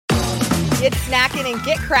Get snacking and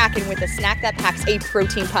get cracking with a snack that packs a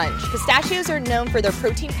protein punch. Pistachios are known for their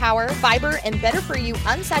protein power, fiber, and better-for-you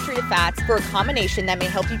unsaturated fats for a combination that may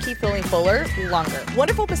help you keep feeling fuller longer.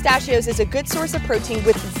 Wonderful Pistachios is a good source of protein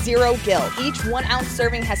with zero guilt. Each 1-ounce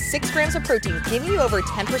serving has 6 grams of protein, giving you over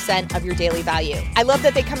 10% of your daily value. I love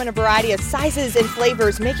that they come in a variety of sizes and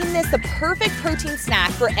flavors, making this the perfect protein snack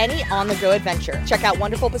for any on-the-go adventure. Check out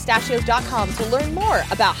wonderfulpistachios.com to learn more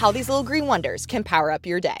about how these little green wonders can power up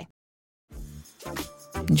your day.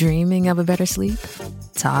 Dreaming of a better sleep?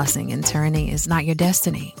 Tossing and turning is not your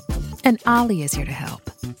destiny. And Ollie is here to help.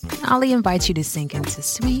 Ollie invites you to sink into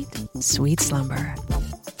sweet, sweet slumber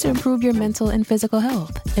to improve your mental and physical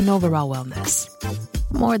health and overall wellness.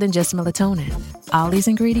 More than just melatonin, Ollie's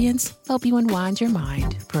ingredients help you unwind your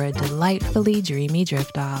mind for a delightfully dreamy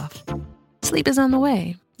drift off. Sleep is on the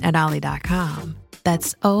way at Ollie.com.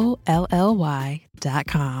 That's OLLY.com.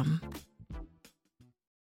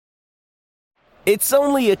 It's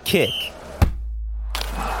only a kick,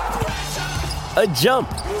 a jump,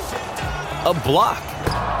 a block.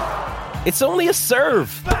 It's only a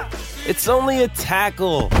serve. It's only a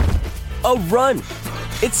tackle, a run.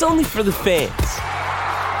 It's only for the fans.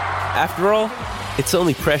 After all, it's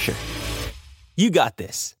only pressure. You got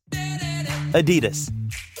this. Adidas.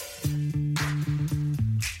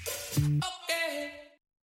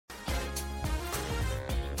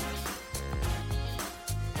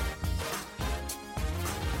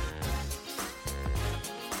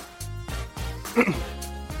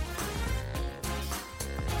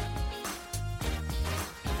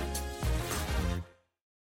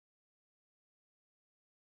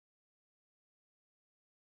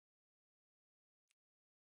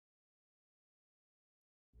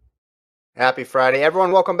 Happy Friday,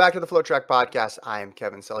 everyone. Welcome back to the FloTrack podcast. I am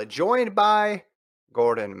Kevin Sully, joined by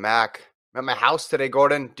Gordon Mack. I'm at my house today,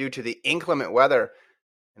 Gordon, due to the inclement weather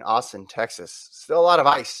in Austin, Texas. Still a lot of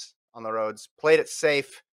ice on the roads. Played it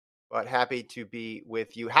safe, but happy to be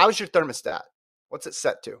with you. How's your thermostat? What's it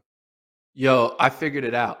set to? Yo, I figured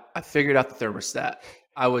it out. I figured out the thermostat.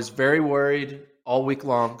 I was very worried all week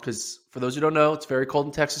long because, for those who don't know, it's very cold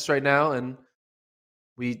in Texas right now, and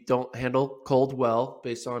we don't handle cold well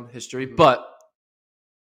based on history. But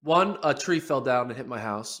one, a tree fell down and hit my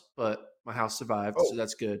house, but my house survived, so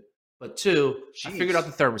that's good. But two, I figured out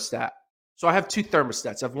the thermostat. So I have 2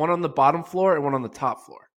 thermostats. I have one on the bottom floor and one on the top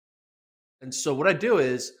floor. And so what I do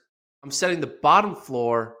is I'm setting the bottom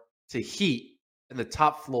floor to heat and the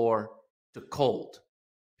top floor to cold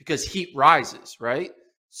because heat rises, right?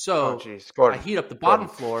 So I heat up the bottom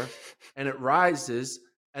floor and it rises,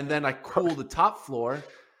 and then I cool the top floor,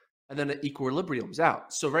 and then it equilibriums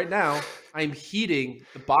out. So right now I'm heating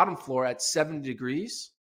the bottom floor at 70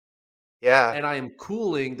 degrees. Yeah. And I am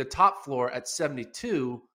cooling the top floor at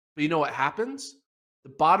 72. But you know what happens?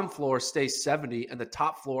 The bottom floor stays 70 and the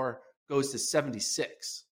top floor goes to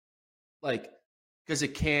 76. Like, because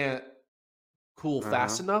it can't cool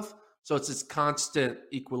fast enough. So it's this constant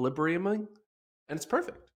equilibriuming, and it's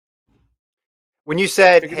perfect. When you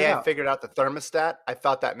said, hey, I figured out the thermostat, I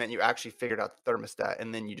thought that meant you actually figured out the thermostat,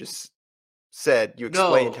 and then you just said, you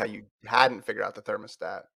explained how you hadn't figured out the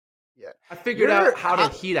thermostat yet. I figured out how to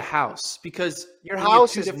heat a house because your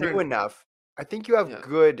house is new enough. I think you have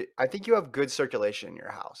good circulation in your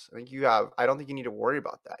house. I don't think you need to worry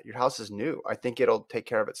about that. Your house is new. I think it'll take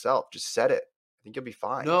care of itself. Just set it. I think you'll be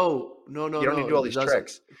fine. No. You don't need to do all these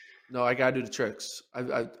tricks. No, I gotta do the tricks.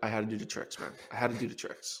 I had to do the tricks, man. I had to do the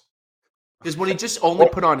tricks. Because when you just only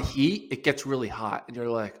put on heat, it gets really hot, and you're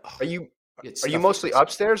like, oh, are you mostly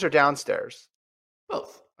upstairs or downstairs?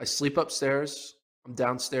 Both. I sleep upstairs. I'm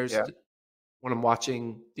downstairs when I'm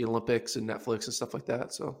watching the Olympics and Netflix and stuff like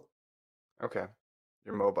that. So, okay,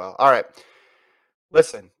 you're mobile. All right.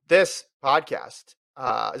 Listen, this podcast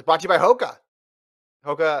is brought to you by Hoka.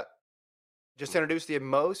 Hoka just introduced the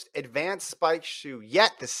most advanced spike shoe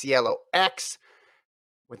yet, the Cielo X,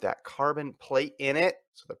 with that carbon plate in it.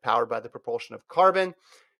 So they're powered by the propulsion of carbon.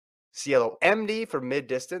 Cielo MD for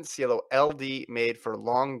mid-distance. Cielo LD made for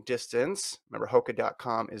long distance. Remember,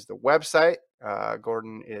 Hoka.com is the website.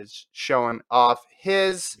 Gordon is showing off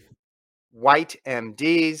his white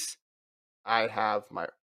MDs. I have my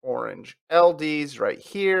orange LDs right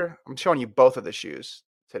here. I'm showing you both of the shoes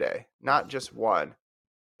today. Not just one,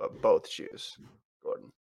 but both shoes,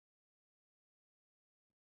 Gordon.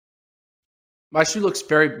 My shoe looks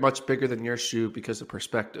very much bigger than your shoe because of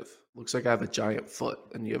perspective. Looks like I have a giant foot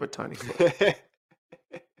and you have a tiny foot.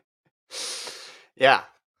 Yeah.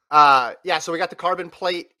 So we got the carbon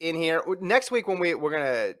plate in here. Next week when we're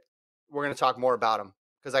gonna talk more about them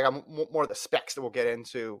because I got more of the specs that we'll get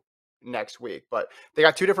into next week. But they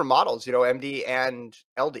got 2 different models, MD and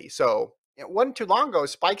LD. So it wasn't too long ago,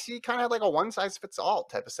 spikes, you kind of had like a one size fits all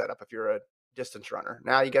type of setup if you're a distance runner.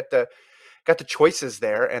 Now you got the choices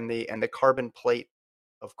there and the carbon plate,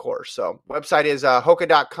 of course. So website is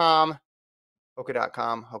Hoka.com,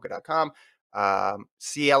 Hoka.com.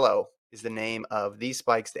 CLO is the name of these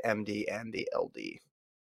spikes, the MD and the LD.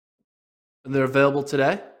 And they're available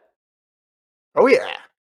today? Oh, yeah.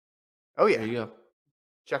 Oh, yeah. There you go.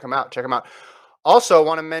 Check them out. Also,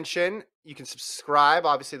 want to mention you can subscribe,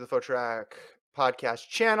 obviously, to the FloTrack podcast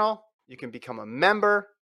channel. You can become a member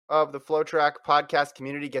of the FloTrack podcast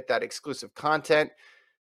community, get that exclusive content.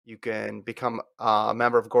 You can become a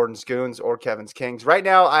member of Gordon's Goons or Kevin's Kings. Right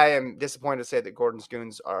now, I am disappointed to say that Gordon's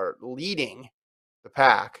Goons are leading the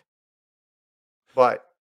pack, but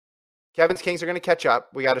Kevin's Kings are going to catch up.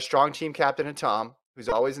 We got a strong team captain in Tom, who's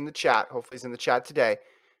always in the chat. Hopefully he's in the chat today.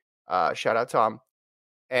 Shout out Tom.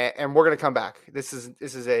 And we're going to come back. This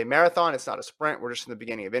is a marathon. It's not a sprint. We're just in the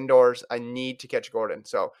beginning of indoors. I need to catch Gordon.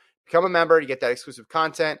 So become a member. You get that exclusive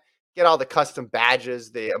content. Get all the custom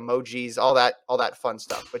badges, the emojis, all that fun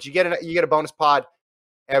stuff. But you get a bonus pod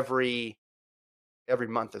every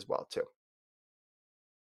month as well too.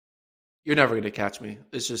 You're never going to catch me.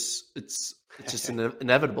 It's just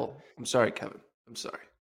inevitable. I'm sorry, Kevin. I'm sorry.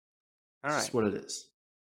 All right. It's what it is.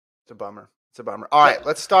 It's a bummer. All right,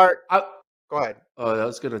 let's start. Go ahead. Oh, I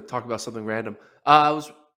was going to talk about something random. I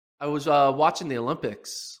was watching the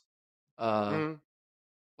Olympics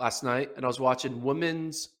last night, and I was watching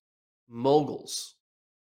women's moguls.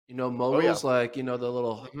 You know, moguls, like, you know, the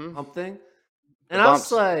little hump thing. And I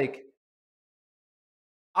was like,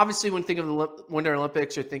 obviously, when thinking of the Winter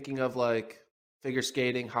Olympics, you're thinking of like figure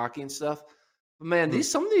skating, hockey, and stuff. But man,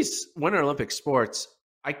 some of these Winter Olympic sports,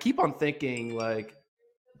 I keep on thinking like,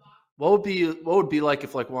 what would be like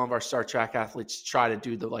if like one of our star track athletes try to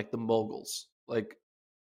do the moguls? Like,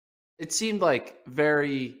 it seemed like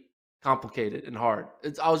very complicated and hard.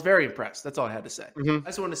 I was very impressed. That's all I had to say. I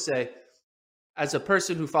just want to say, as a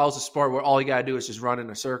person who follows a sport where all you gotta do is just run in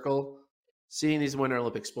a circle, seeing these Winter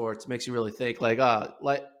Olympic sports makes you really think like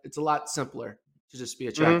it's a lot simpler to just be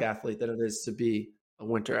a track athlete than it is to be a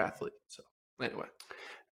winter athlete. So anyway.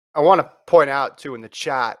 I want to point out too in the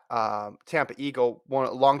chat, Tampa Eagle, a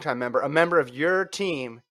longtime member, a member of your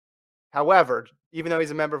team. However, even though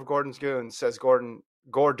he's a member of Gordon's Goons, says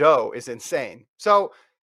Gordo is insane. So,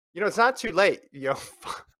 you know, it's not too late. You know,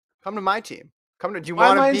 come to my team. Do you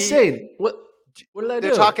want to be insane? What did I do?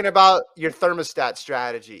 They're talking about your thermostat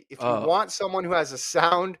strategy. If you want someone who has a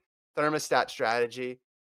sound thermostat strategy,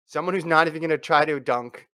 someone who's not even going to try to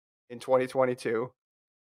dunk in 2022,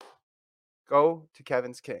 go to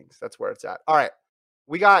Kevin's Kings. That's where it's at. All right.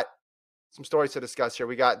 We got some stories to discuss here.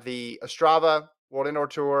 We got the Ostrava World Indoor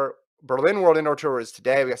Tour. Berlin World Indoor Tour is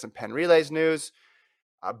today. We got some Penn Relays news.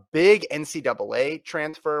 A big NCAA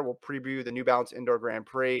transfer. We'll preview the New Balance Indoor Grand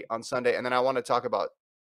Prix on Sunday. And then I want to talk about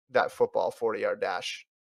that football 40-yard dash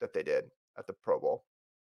that they did at the Pro Bowl,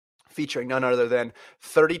 featuring none other than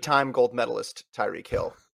 30-time gold medalist Tyreek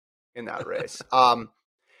Hill in that race.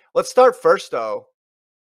 Let's start first, though.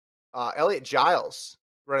 Elliot Giles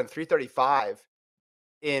running 3:35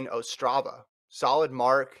 in Ostrava. Solid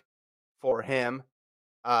mark for him.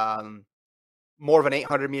 More of an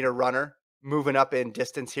 800-meter runner, moving up in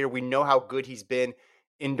distance here. We know how good he's been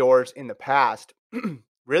indoors in the past.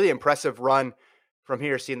 Really impressive run from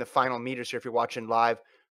here, seeing the final meters here if you're watching live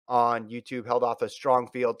on YouTube. Held off a strong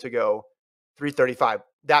field to go 3:35.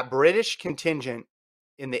 That British contingent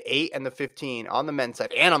in the 8 and the 15 on the men's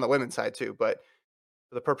side and on the women's side too, but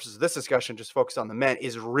for the purposes of this discussion, just focus on the men,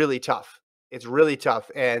 is really tough. It's really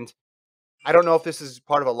tough. And I don't know if this is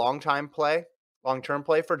part of a long-term play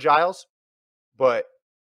for Giles, but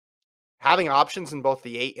having options in both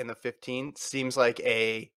the 8 and the 15 seems like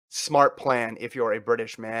a smart plan if you're a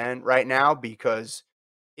British man right now, because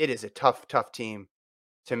it is a tough team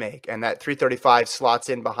to make. And that 3:35 slots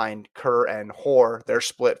in behind Kerr and Hoare. They're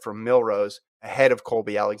split from Milrose ahead of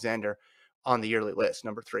Colby Alexander on the yearly list,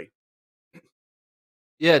 number 3.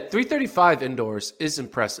 Yeah, 3:35 indoors is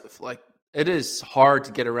impressive. Like, it is hard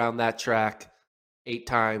to get around that track 8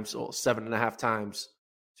 times or 7.5 times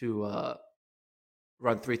to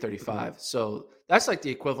run 3:35. So that's like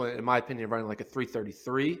the equivalent, in my opinion, of running like a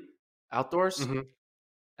 3:33 outdoors.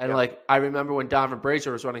 And like, I remember when Donovan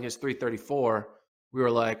Brazier was running his 3:34, we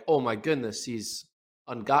were like, oh my goodness, he's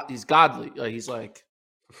godly. He's like,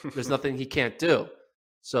 there's nothing he can't do.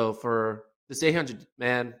 So for this 800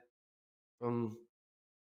 man from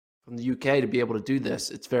the UK to be able to do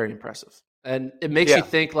this, it's very impressive. And it makes you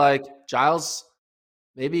think like Giles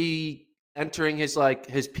maybe entering his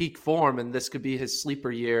peak form, and this could be his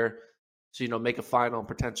sleeper year to make a final and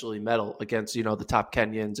potentially medal against the top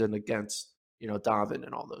Kenyans and against Donovan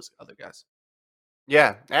and all those other guys.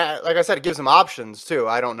 Yeah, like I said, it gives him options too.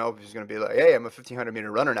 I don't know if he's going to be like, "Hey, I'm a 1,500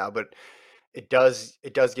 meter runner now," but it does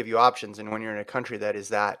give you options. And when you're in a country that is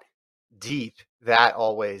that deep, that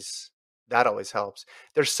always helps.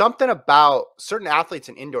 There's something about certain athletes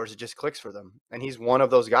in indoors, it just clicks for them, and he's one of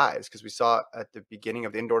those guys, because we saw at the beginning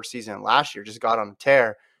of the indoor season last year, just got on a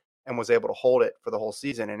tear and was able to hold it for the whole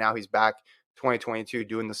season, and now he's back 2022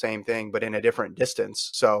 doing the same thing but in a different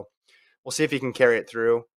distance. So we'll see if he can carry it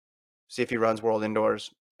through, see if he runs world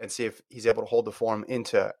indoors, and see if he's able to hold the form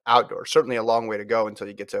into outdoors. Certainly a long way to go until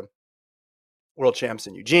you get to world champs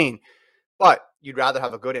in Eugene, but you'd rather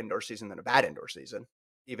have a good indoor season than a bad indoor season,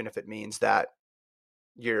 even if it means that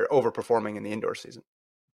you're overperforming in the indoor season.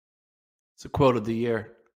 It's a quote of the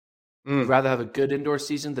year. You'd rather have a good indoor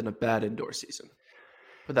season than a bad indoor season.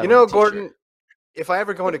 Put that on a t-shirt. Gordon, if I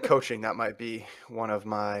ever go into coaching, that might be one of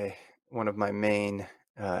my main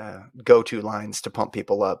go-to lines to pump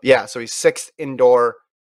people up. Yeah, so he's 6th indoor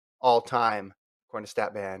all-time, according to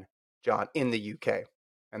Statman, John, in the UK.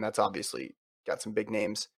 And that's obviously got some big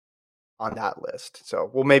names on that list.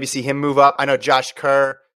 So we'll maybe see him move up. I know Josh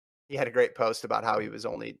Kerr, he had a great post about how he was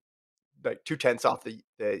only like 0.2 off the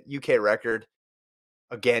UK record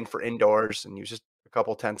again for indoors, and he was just a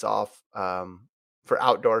couple tenths off for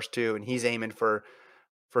outdoors too. And he's aiming for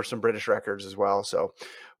some British records as well. So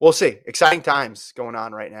we'll see. Exciting times going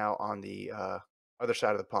on right now on the other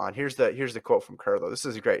side of the pond. Here's the quote from Kerr, though. This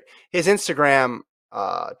is great. His Instagram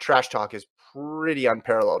trash talk is pretty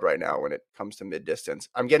unparalleled right now when it comes to mid-distance.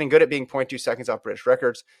 I'm getting good at being 0.2 seconds off British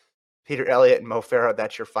records. Peter Elliott and Mo Farah,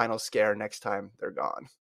 that's your final scare next time they're gone.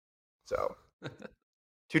 So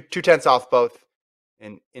 2/10 off both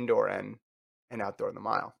in indoor and outdoor in the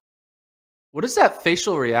mile. What is that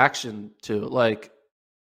facial reaction to? Like,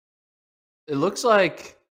 it looks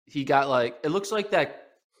like he got it looks like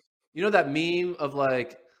that, that meme of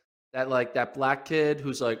that black kid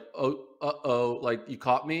who's like, oh, like, you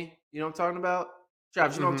caught me. You know what I'm talking about?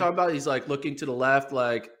 Travis, you know what I'm talking about? He's like looking to the left,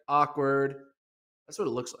 like awkward. That's what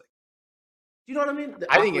it looks like. Do you know what I mean? The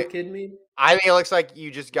awkward kid meme? I think it looks like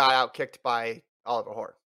you just got out kicked by Oliver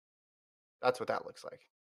Horn. That's what that looks like.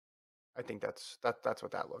 I think that's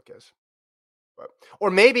what that look is. But, or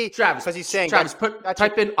maybe Travis, because he's saying Travis,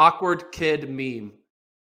 type in awkward kid meme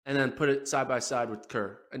and then put it side by side with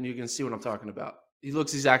Kerr, and you can see what I'm talking about. He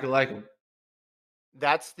looks exactly like him.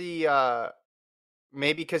 That's the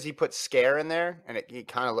maybe because he put scare in there, and he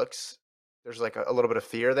kind of looks. There's like a little bit of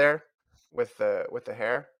fear there with the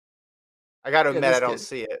hair. I got to admit, I don't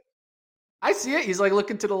see it. I see it. He's like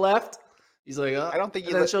looking to the left. He's like, I don't think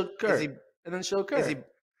he then show Kerr. And then show Kerr.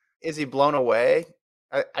 Is he blown away?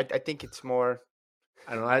 I think it's more.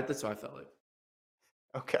 I don't know. That's what I felt like.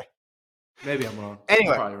 Okay. Maybe I'm wrong.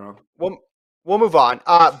 Anyway, I'm probably wrong. We'll move on.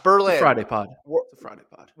 Berlin. It's a Friday pod. It's a Friday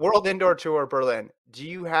pod. World Indoor Tour Berlin. Do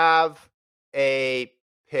you have a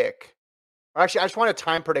pick? Or actually, I just want a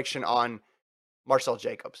time prediction on Marcel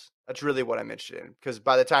Jacobs. That's really what I'm interested in, because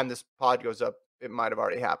by the time this pod goes up, it might have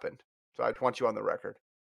already happened. So I just want you on the record.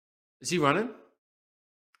 Is he running?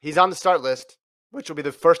 He's on the start list, which will be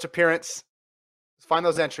the first appearance. Let's find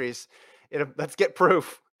those entries. Let's get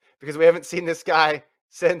proof, because we haven't seen this guy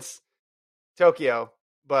since Tokyo,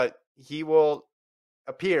 but he will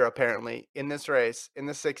appear apparently in this race in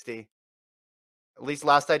the 60. At least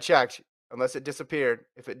last I checked, unless it disappeared.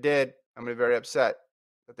 If it did, I'm going to be very upset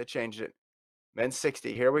that they changed it. Men's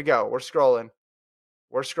 60. Here we go. We're scrolling.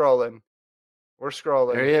 There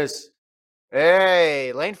he is.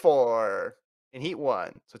 Hey, lane 4 in heat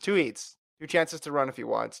 1. So 2 heats, 2 chances to run if he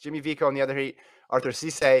wants. Jimmy Vico in the other heat. Arthur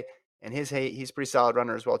Cisse in his heat. He's a pretty solid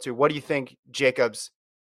runner as well too. What do you think Jacobs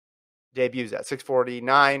debuts at?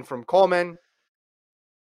 6:49 from Coleman.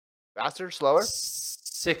 Faster, slower?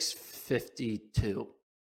 6:52.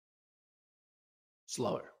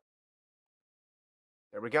 Slower.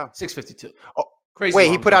 There we go. 6:52. Oh, crazy! Wait,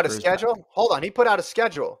 he put out a schedule? Back. Hold on, he put out a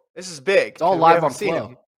schedule. This is big. It's all live on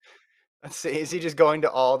Flow. Let's see. Is he just going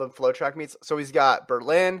to all the FloTrack meets? So he's got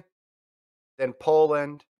Berlin, then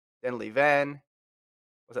Poland, then Leven.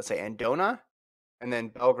 What does that say? Andona, and then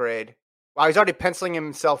Belgrade. Wow, he's already penciling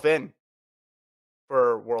himself in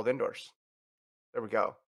for World Indoors. There we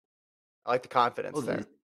go. I like the confidence there.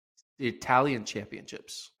 The Italian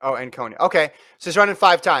Championships. Oh, and Konya. Okay, so he's running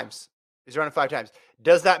 5 times.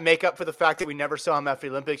 Does that make up for the fact that we never saw him after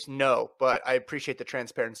the Olympics? No, but I appreciate the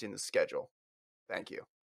transparency in the schedule. Thank you.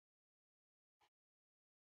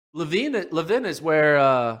 Leven is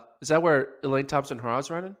where is that where Elaine Thompson-Hara's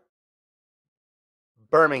running?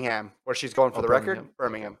 Birmingham, where she's going for the record.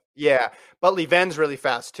 Birmingham. Yeah, but Leven's really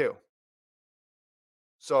fast too.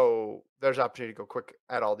 So there's opportunity to go quick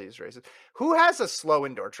at all these races. Who has a slow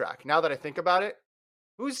indoor track? Now that I think about it,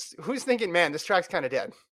 who's thinking, man, this track's kind of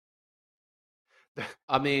dead?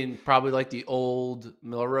 I mean, probably like the old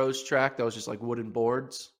Melrose track that was just like wooden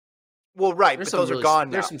boards. Well, right, There's but those some are gone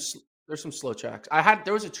now. There's some slow tracks.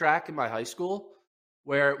 There was a track in my high school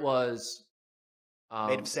where it was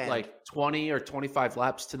Made of sand. like 20 or 25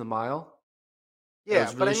 laps to the mile. It Yeah,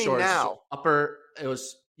 was but really I mean short. now.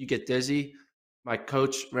 You get dizzy. My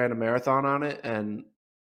coach ran a marathon on it, and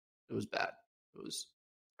it was bad.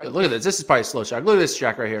 Look at this. This is probably a slow track. Look at this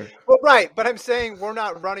track right here. Well, right, but I'm saying we're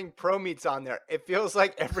not running pro meets on there. It feels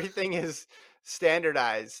like everything is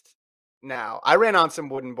standardized now. I ran on some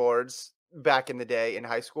wooden boards back in the day in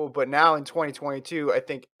high school, but now in 2022, I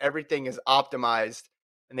think everything is optimized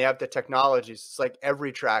and they have the technologies. It's like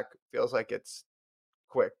every track feels like it's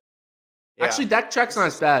quick. Yeah. Actually, that track's not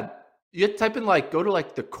as bad. You have to type in go to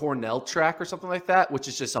the Cornell track or something like that, which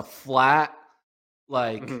is just a flat,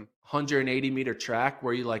 180 meter track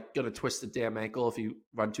where you're gonna twist the damn ankle if you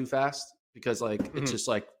run too fast because it's just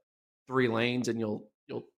 3 lanes and you'll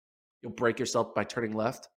break yourself by turning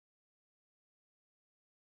left.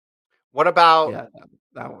 What about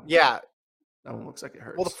that one? Yeah, that one looks like it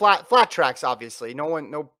hurts. well, the flat tracks obviously.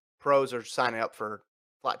 No pros are signing up for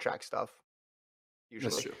flat track stuff. Usually,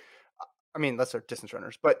 That's true. I mean, unless they're distance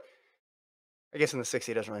runners, but I guess in the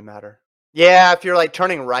 60 it doesn't really matter. Yeah, if you're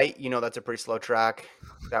turning right, that's a pretty slow track.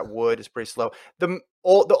 That wood is pretty slow. The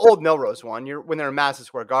old Melrose one, when they're in Madison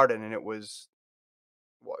Square Garden, and it was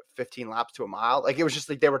 15 laps to a mile. It was just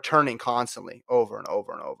they were turning constantly over and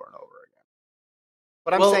over and over and over again.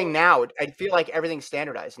 But I'm saying now, I feel like everything's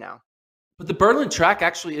standardized now. But the Berlin track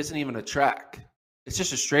actually isn't even a track; it's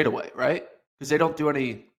just a straightaway, right? Because they don't do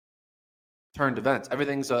any turned events.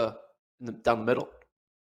 Everything's down the middle.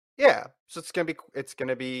 Yeah, so it's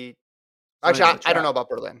gonna be. Actually, I don't know about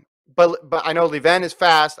Berlin, but I know Leven is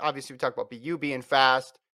fast. Obviously, we talked about BU being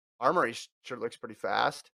fast. Armory sure looks pretty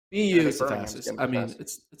fast. BU is the fastest. I mean,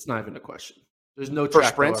 it's not even a question. There's no for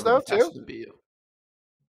track sprints though too. Than BU.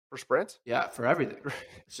 For sprints? Yeah, for everything.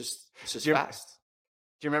 It's just fast.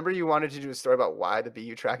 Do you remember you wanted to do a story about why the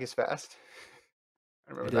BU track is fast?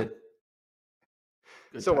 I remember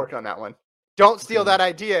that. Still working on that one. Don't steal that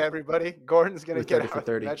idea, everybody. Gordon's going to get out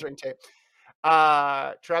measuring tape.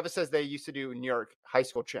 Travis says they used to do New York high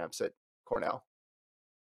school champs at Cornell.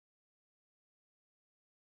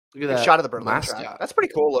 Look at that shot of the Berlin mascot. Track. That's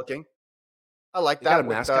pretty cool looking. I like that. Got a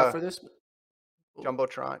mascot for this?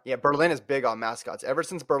 Jumbotron. Yeah, Berlin is big on mascots. Ever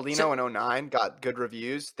since Berlino in 2009 got good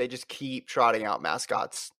reviews, they just keep trotting out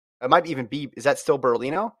mascots. It might even be, is that still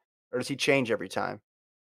Berlino? Or does he change every time?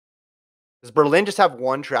 Does Berlin just have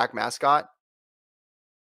one track mascot?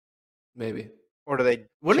 Maybe. Or do they?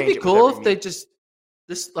 Wouldn't it be cool if they just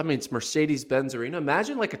it's Mercedes-Benz Arena.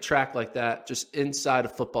 Imagine a track like that just inside a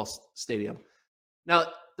football stadium. Now,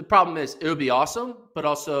 the problem is it would be awesome, but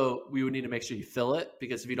also we would need to make sure you fill it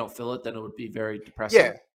because if you don't fill it, then it would be very depressing.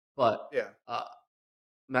 Yeah. But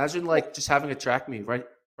imagine just having a track meet right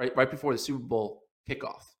before the Super Bowl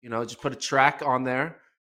kickoff. Just put a track on there.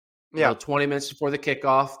 20 minutes before the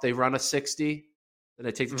kickoff, they run a 60, then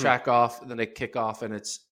they take the track off, and then they kick off, and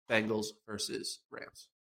it's Bengals versus Rams.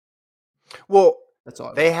 Well, that's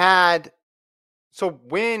all. They had. So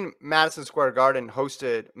when Madison Square Garden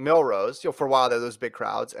hosted Melrose, for a while there were those big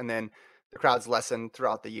crowds, and then the crowds lessened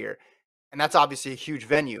throughout the year. And that's obviously a huge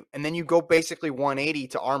venue. And then you go basically 180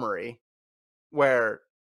 to Armory, where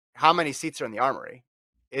how many seats are in the Armory?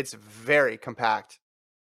 It's very compact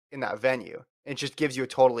in that venue. It just gives you a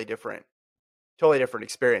totally different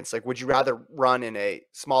experience. Would you rather run in a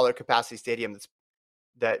smaller capacity stadium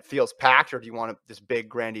that feels packed, or do you want this big,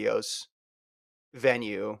 grandiose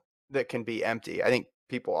venue that can be empty? I think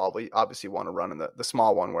people obviously want to run in the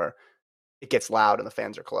small one where it gets loud and the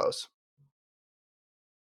fans are close.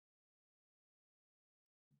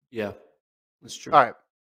 Yeah, that's true. All right.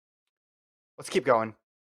 Let's keep going.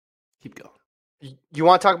 Keep going. You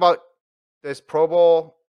want to talk about this Pro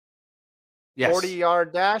Bowl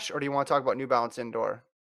 40-yard dash, or do you want to talk about New Balance indoor?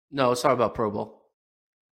 No, let's talk about Pro Bowl.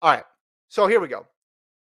 All right. So here we go.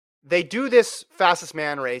 They do this fastest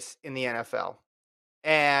man race in the NFL.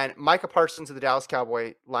 And Micah Parsons of the Dallas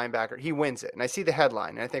Cowboy linebacker, he wins it. And I see the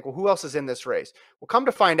headline, and I think, well, who else is in this race? Well, come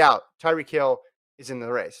to find out, Tyreek Hill is in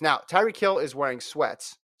the race. Now, Tyreek Hill is wearing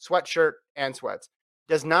sweatshirt and sweats.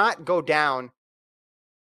 Does not go down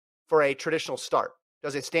for a traditional start.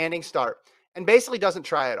 Does a standing start. And basically doesn't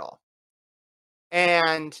try at all.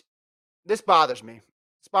 And this bothers me.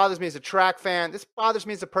 This bothers me as a track fan. This bothers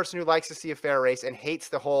me as a person who likes to see a fair race and hates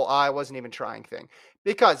the whole, I wasn't even trying thing.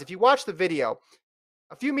 Because if you watch the video,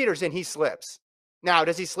 a few meters in, he slips. Now,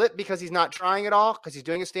 does he slip because he's not trying at all, because he's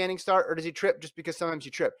doing a standing start, or does he trip just because sometimes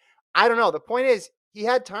you trip? I don't know. The point is, he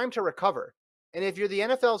had time to recover. And if you're the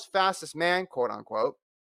NFL's fastest man, quote unquote,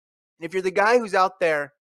 and if you're the guy who's out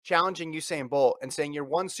there challenging Usain Bolt and saying your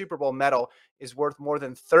one Super Bowl medal is worth more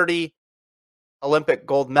than 30 Olympic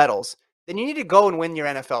gold medals, then you need to go and win your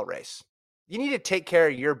NFL race. You need to take care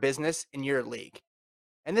of your business in your league.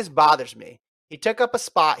 And this bothers me. He took up a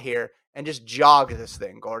spot here and just jogged this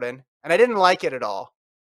thing, Gordon. And I didn't like it at all.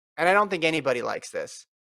 And I don't think anybody likes this.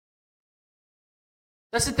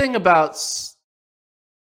 That's the thing about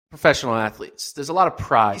professional athletes. There's a lot of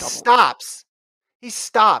pride. He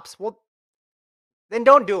stops. Well, then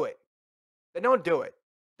don't do it.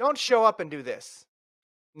 Don't show up and do this.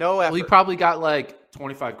 No effort. Well, he probably got like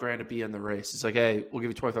 25 grand to be in the race. It's like, hey, we'll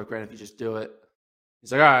give you 25 grand if you just do it.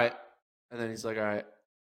 He's like, all right. And then he's like, all right,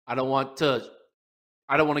 I don't want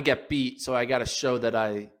to get beat, so I got to show that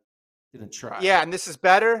I didn't try. Yeah, and this is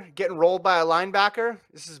better. Getting rolled by a linebacker.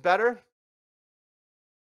 This is better.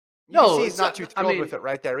 He's not too thrilled with it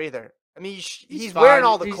right there either. I mean, he's wearing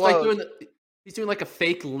all the clothes. He's doing like a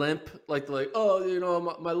fake limp, like oh, you know,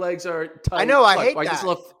 my legs are tight. I know, I hate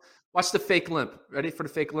that. Watch the fake limp. Ready for the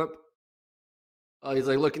fake limp? Oh, he's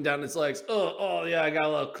like looking down his legs. Oh yeah, I got a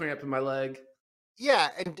little cramp in my leg. Yeah,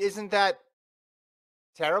 and isn't that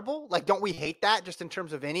terrible? Like, don't we hate that just in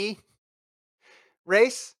terms of any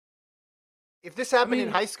race? If this happened in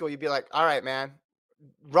high school, you'd be like, all right, man,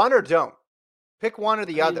 run or don't. Pick one or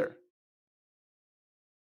the other.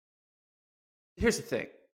 Here's the thing.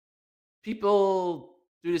 People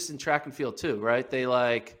do this in track and field too, right? They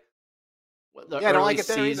like the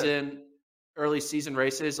early season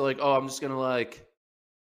races. Like, oh, I'm just gonna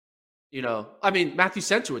Matthew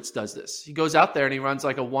Centrowitz does this. He goes out there and he runs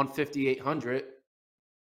like a 150, 800,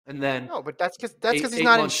 and then but that's because he's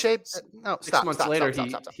not in shape. No, 6 months later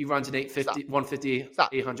he runs an 150,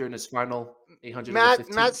 800 in his final 800. Matt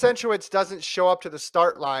Centrowitz doesn't show up to the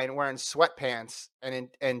start line wearing sweatpants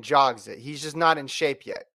and jogs it. He's just not in shape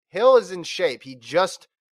yet. Hill is in shape. He just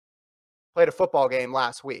played a football game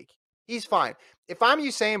last week. He's fine. If I'm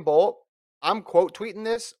Usain Bolt, I'm quote tweeting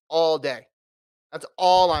this all day. That's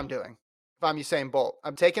all I'm doing. If I'm Usain Bolt,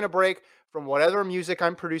 I'm taking a break from whatever music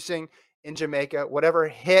I'm producing in Jamaica, whatever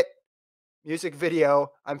hit music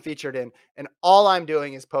video I'm featured in, and all I'm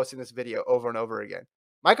doing is posting this video over and over again.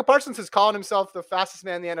 Micah Parsons is calling himself the fastest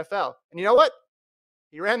man in the NFL. And you know what?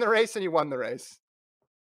 He ran the race and he won the race.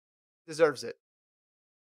 Deserves it.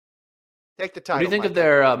 Take the title. What do you think of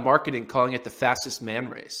their marketing calling it the fastest man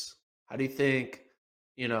race? How do you think,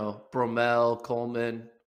 Bromell, Coleman,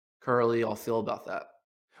 Curley all feel about that?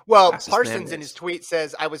 Well, Parsons in his tweet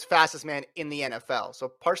says, I was fastest man in the NFL. So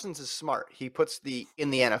Parsons is smart. He puts the in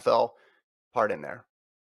the NFL part in there.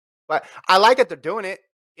 But I like that they're doing it.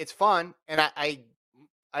 It's fun. And I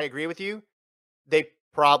agree with you. They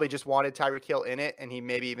probably just wanted Tyreek Hill in it. And he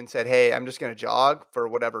maybe even said, hey, I'm just going to jog for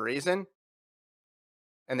whatever reason.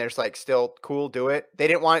 And there's still cool, do it. They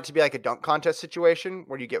didn't want it to be like a dunk contest situation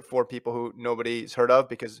where you get 4 people who nobody's heard of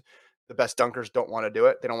because the best dunkers don't want to do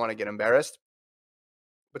it. They don't want to get embarrassed.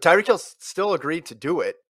 But Tyreek Hill still agreed to do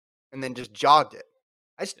it and then just jogged it.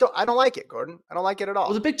 I don't like it, Gordon. I don't like it at all.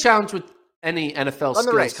 Well, the big challenge with any NFL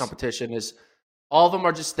skills competition is all of them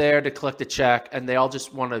are just there to collect a check and they all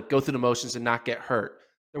just want to go through the motions and not get hurt.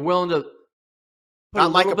 They're willing to put a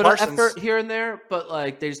little bit of effort here and there, but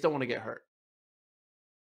they just don't want to get hurt.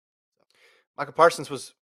 Micah Parsons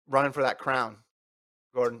was running for that crown,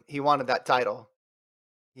 Gordon. He wanted that title.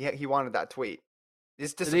 He wanted that tweet.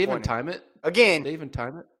 It's disappointing. Did they even time it? Again, did they even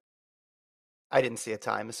time it? I didn't see a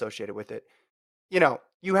time associated with it.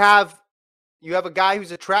 You have a guy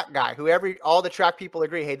who's a track guy who all the track people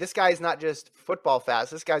agree, hey, this guy's not just football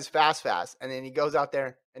fast. This guy's fast. And then he goes out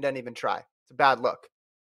there and doesn't even try. It's a bad look.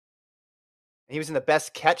 And he was in the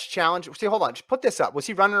best catch challenge. See, hold on. Just put this up. Was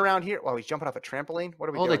he running around here? Well, he's jumping off a trampoline. What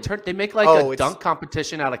are we doing? They make a dunk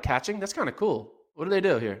competition out of catching. That's kind of cool. What do they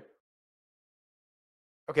do here?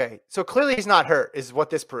 Okay, so clearly he's not hurt is what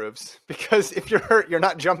this proves. Because if you're hurt, you're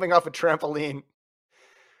not jumping off a trampoline.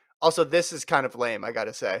 Also, this is kind of lame, I got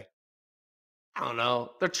to say. I don't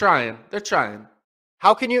know. They're trying.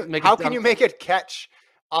 How can you make a catch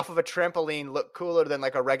off of a trampoline look cooler than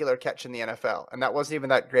a regular catch in the NFL? And that wasn't even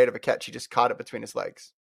that great of a catch. He just caught it between his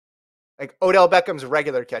legs. Odell Beckham's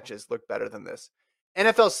regular catches look better than this.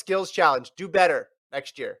 NFL Skills Challenge, do better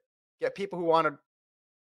next year. Get people who want to.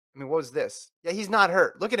 What was this? Yeah, he's not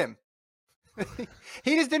hurt. Look at him.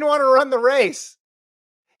 He just didn't want to run the race.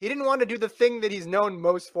 He didn't want to do the thing that he's known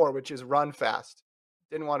most for, which is run fast.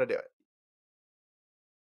 Didn't want to do it.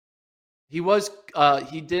 He was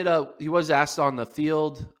he was asked on the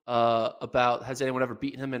field about has anyone ever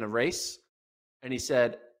beaten him in a race, and he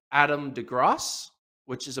said Adam DeGrasse,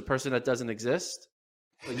 which is a person that doesn't exist.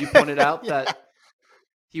 But you pointed out that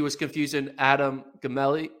he was confusing Adam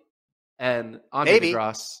Gamelli and Andre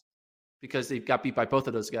DeGrasse because they got beat by both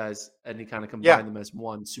of those guys, and he kind of combined them as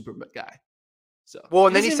one super guy. So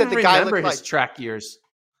and then he said the guy looked his track years.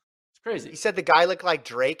 It's crazy. He said the guy looked like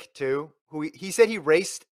Drake too. Who he said he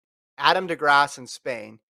raced Adam DeGrasse in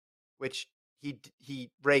Spain, which he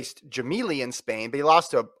raced Jamili in Spain, but he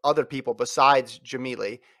lost to other people besides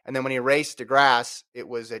Jamili. And then when he raced DeGrasse, it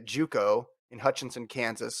was at JUCO in Hutchinson,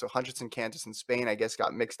 Kansas. So Hutchinson, Kansas, and Spain, I guess,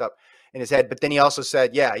 got mixed up in his head. But then he also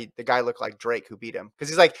said, the guy looked like Drake who beat him. Because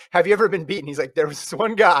he's like, have you ever been beaten? He's like, there was this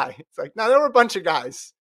one guy. It's like, no, there were a bunch of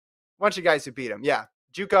guys who beat him. Yeah,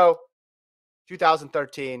 JUCO,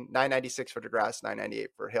 2013, 996 for DeGrasse, 998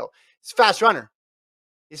 for Hill. He's a fast runner.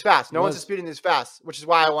 He's fast. No one's disputing he's fast, which is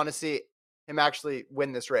why I want to see him actually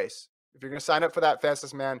win this race. If you're going to sign up for that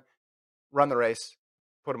fastest man, run the race,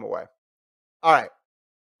 put him away. All right,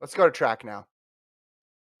 let's go to track now.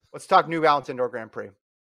 Let's talk New Balance Indoor Grand Prix.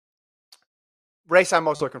 Race I'm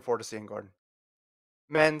most looking forward to seeing, Gordon.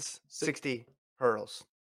 Men's 60 hurdles.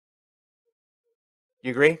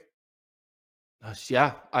 You agree?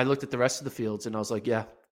 Yeah, I looked at the rest of the fields and I was like, yeah,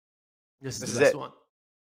 this is the best one.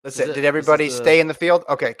 That's it. Did everybody stay in the field?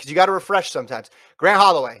 Okay, because you got to refresh sometimes. Grant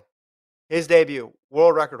Holloway, his debut,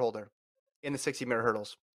 world record holder in the 60-meter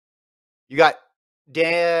hurdles. You got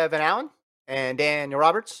Devin Allen and Daniel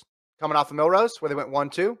Roberts coming off of Milrose, where they went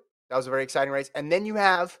 1-2. That was a very exciting race. And then you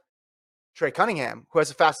have Trey Cunningham, who has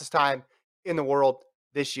the fastest time in the world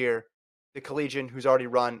this year, the collegian who's already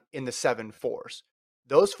run in the 7.4s.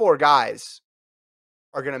 Those four guys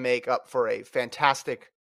are going to make up for a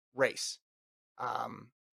fantastic race.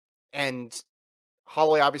 And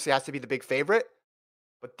Holloway obviously has to be the big favorite,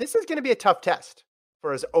 but this is going to be a tough test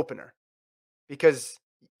for his opener. Because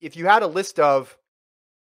if you had a list of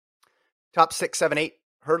top 6, 7, 8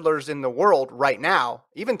 hurdlers in the world right now,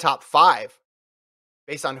 even top 5,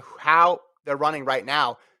 based on how they're running right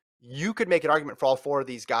now, you could make an argument for all four of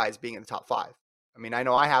these guys being in the top 5. I mean, I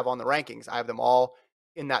know I have on the rankings, I have them all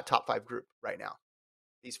in that top 5 group right now.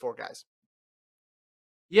 These four guys.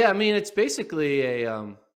 Yeah, I mean, it's basically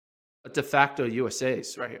a de facto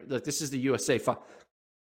USA's right here. Like, this is the USA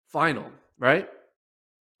final, right?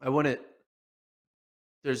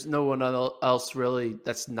 There's no one else really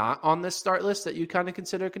that's not on this start list that you kind of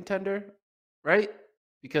consider a contender, right?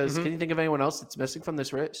 Because can you think of anyone else that's missing from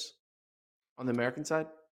this race on the American side?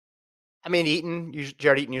 I mean,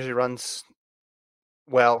 Jared Eaton usually runs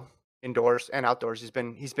well indoors and outdoors. He's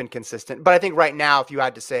been consistent. But I think right now, if you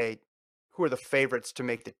had to say who are the favorites to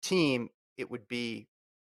make the team, it would be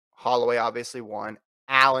Holloway, obviously one.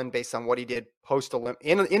 Allen, based on what he did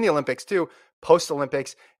in the Olympics too,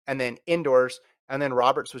 post-Olympics, and then indoors. And then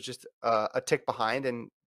Roberts was just a tick behind. And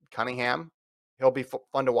Cunningham, he'll be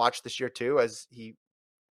fun to watch this year too, as he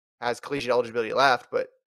has collegiate eligibility left. But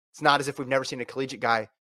it's not as if we've never seen a collegiate guy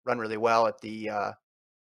run really well at the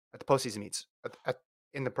postseason meets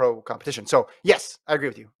in the pro competition. So yes, I agree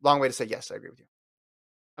with you. Long way to say yes, I agree with you.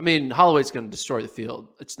 I mean, Holloway's going to destroy the field.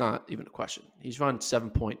 It's not even a question. He's run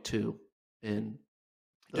 7.2 in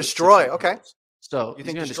destroy. Okay, so he's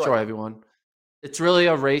going to destroy everyone. It's really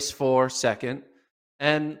a race for second,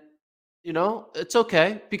 and it's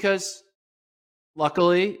okay because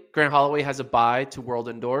luckily Grant Holloway has a bye to World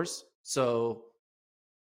Indoors. So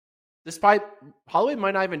Holloway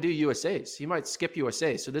might not even do USA's. He might skip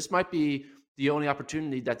USA. So this might be the only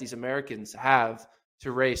opportunity that these Americans have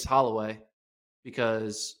to race Holloway,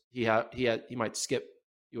 because he might skip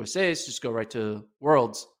USA's, just go right to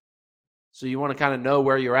Worlds. So you want to kind of know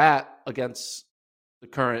where you're at against the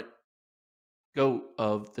current GOAT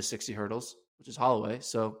of the 60 hurdles, which is Holloway.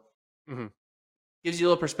 So gives you a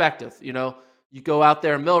little perspective. You go out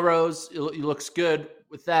there in Milrose, it looks good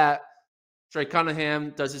with that. Trey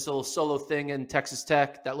Cunningham does this little solo thing in Texas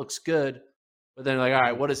Tech. That looks good. But then all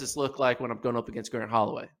right, what does this look like when I'm going up against Grant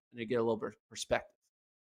Holloway? And you get a little bit of perspective.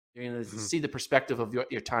 You're going to see the perspective of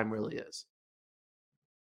what your time really is.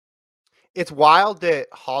 It's wild that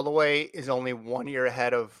Holloway is only 1 year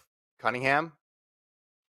ahead of Cunningham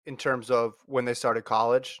in terms of when they started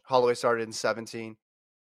college. Holloway started in 17.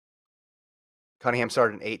 Cunningham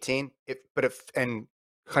started in 18. And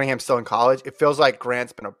Cunningham's still in college. It feels like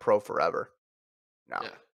Grant's been a pro forever now.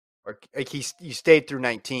 Yeah. Like he stayed through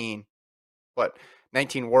 19, but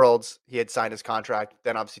 19 Worlds, he had signed his contract.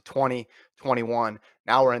 Then obviously 20, 21.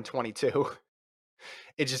 Now we're in 22.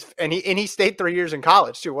 It just and he stayed 3 years in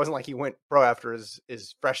college too. It wasn't like he went pro after his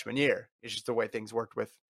freshman year. It's just the way things worked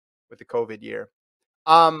with with the COVID year.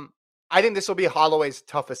 I think this will be Holloway's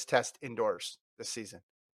toughest test indoors this season.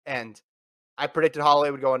 And I predicted Holloway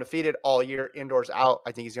would go undefeated all year, indoors out.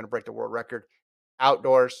 I think he's going to break the world record.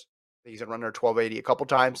 Outdoors, I think he's going to run under 1280 a couple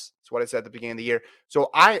times. That's what I said at the beginning of the year. So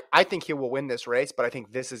I think he will win this race, but I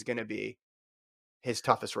think this is going to be his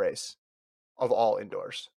toughest race of all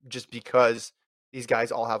indoors, just because these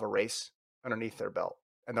guys all have a race underneath their belt,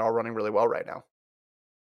 and they're all running really well right now.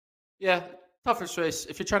 Yeah, toughest race.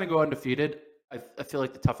 If you're trying to go undefeated, I feel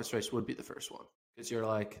like the toughest race would be the first one, because you're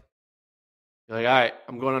like, all right,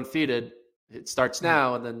 I'm going undefeated. It starts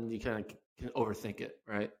now, and then you kind of can overthink it,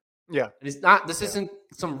 right? Yeah. And he's not. This isn't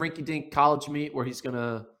some rinky-dink college meet where he's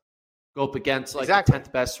gonna go up against like Exactly. the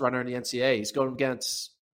 10th best runner in the NCAA. He's going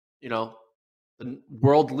against, the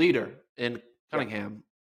world leader in Cunningham,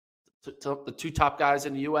 the two top guys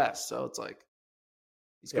in the U.S. So it's like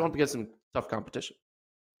he's going up against some tough competition.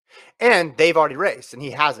 And they've already raced, and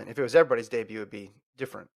he hasn't. If it was everybody's debut, it'd be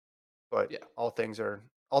different. But all things are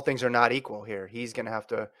not equal here. He's going to have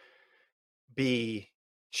to be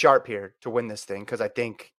sharp here to win this thing, because I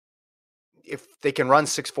think if they can run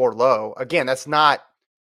 6.4 low, again,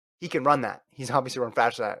 he can run that. He's obviously run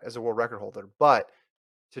faster than that as a world record holder, but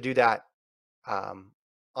to do that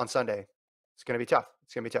on Sunday, it's going to be tough.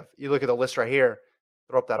 It's going to be tough. You look at the list right here,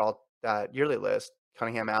 throw up that yearly list: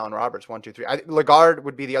 Cunningham, Allen, Roberts, 1, 2, 3. Lagarde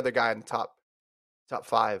would be the other guy in the top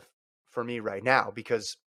 5 for me right now,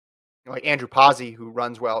 because like Andrew Pazzi, who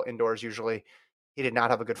runs well indoors usually, he did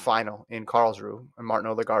not have a good final in Karlsruhe, and Martin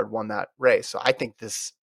Odegaard won that race. So I think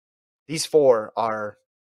these four are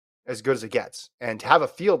as good as it gets. And to have a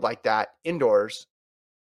field like that indoors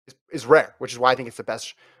is rare, which is why I think it's the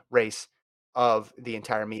best race of the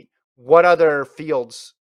entire meet. What other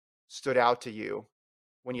fields stood out to you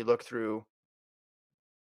when you look through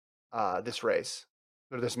this race,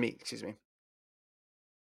 or this meet, excuse me?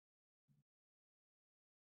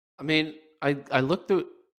 I mean, I looked through.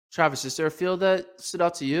 Travis, is there a field that stood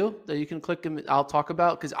out to you that you can click and I'll talk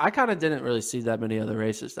about? Because I kind of didn't really see that many other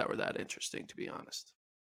races that were that interesting, to be honest.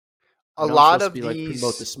 A lot of these like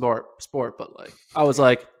promote the sport, but like I was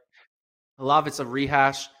like, a lot of it's a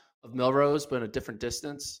rehash of Melrose, but in a different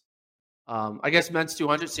distance. I guess men's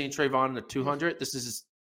 200, seeing Trayvon in the 200.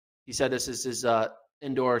 He said this is his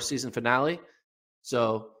indoor season finale,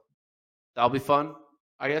 so that'll be fun.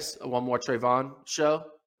 I guess one more Trayvon show,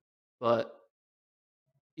 but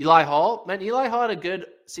Eli Hall had a good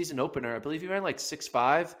season opener. I believe he ran like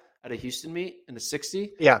 6.5 at a Houston meet in the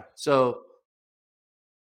 60. Yeah. So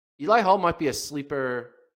Eli Hall might be a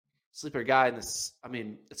sleeper guy in this. I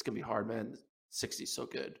mean, it's gonna be hard, man. 60 is so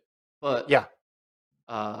good, but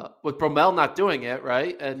with Bromell not doing it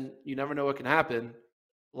right, and you never know what can happen.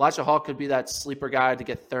 Elijah Hall could be that sleeper guy to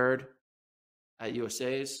get third at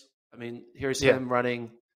USA's. I mean, here's him running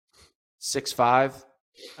 6.5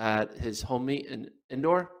 at his home meet in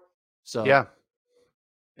indoor. So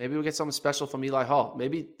maybe we'll get something special from Eli Hall.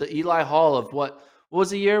 Maybe the Eli Hall of what was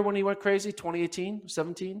the year when he went crazy? 2018,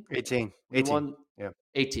 17? 18. He won 18.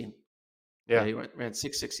 18. Yeah. He ran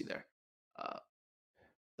 660 there.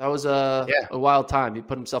 That was a wild time. He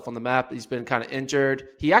put himself on the map. He's been kind of injured.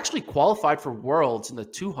 He actually qualified for Worlds in the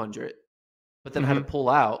 200, but then had to pull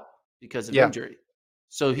out because of injury.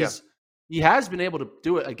 So he has been able to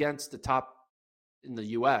do it against the top in the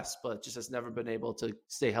U.S., but just has never been able to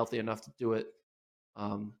stay healthy enough to do it.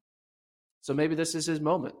 So maybe this is his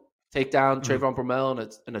moment. Take down Trayvon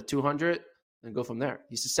Bromell in a 200 and go from there.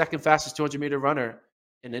 He's the second fastest 200-meter runner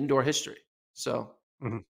in indoor history. So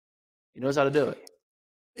he knows how to do it.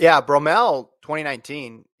 Yeah, Bromell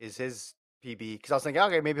 2019 is his PB, because I was thinking,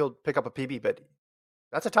 okay, maybe he'll pick up a PB, but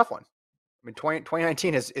that's a tough one. I mean,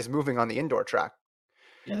 2019 is moving on the indoor track.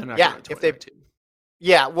 Yeah, they're not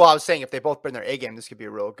well, I was saying if they both bring their A game, this could be a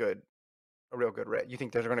real good race. You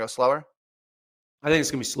think they're going to go slower? I think it's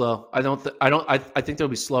going to be slow. I think they'll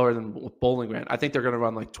be slower than Bowling Grant. I think they're going to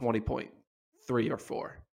run like 20.3 or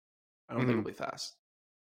 4. I don't think it'll be fast.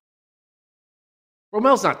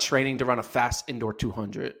 Romel's not training to run a fast indoor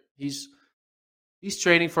 200. He's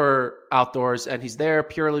training for outdoors, and he's there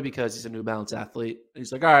purely because he's a New Balance athlete. And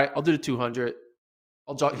he's like, all right, I'll do the 200.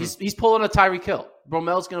 I'll jog. He's pulling a Tyreek Hill.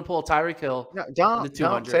 Bromel's going to pull a Tyreek Hill in the 200.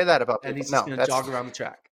 Don't say that about and people. he's just going to jog around the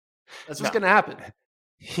track. That's what's going to happen.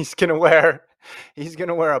 He's going to wear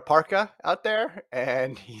a parka out there,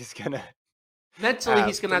 and he's going to mentally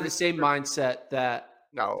he's going to have the same mindset that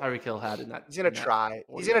Tyreek Hill had in that. He's going to try.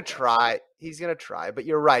 He's going to try. But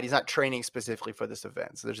you're right. He's not training specifically for this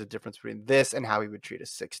event. So there's a difference between this and how he would treat a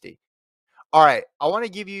 60. All right. I want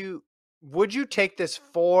to give you, would you take this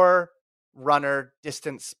 4-runner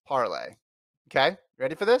distance parlay? Okay.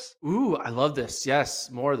 Ready for this? Ooh, I love this. Yes,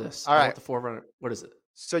 more of this. All I right. want the Forerunner. What is it?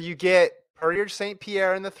 So you get Perrier St.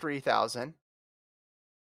 Pierre in the 3,000.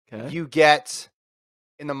 Okay. You get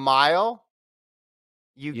in the mile,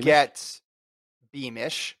 you Beamish? get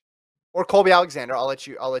Beamish or Colby Alexander. I'll let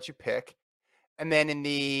you pick. And then in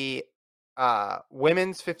the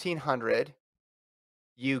women's 1,500,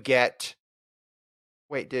 you get.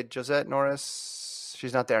 Wait, did Josette Norris?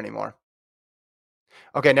 She's not there anymore.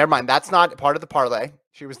 Okay, never mind. That's not part of the parlay.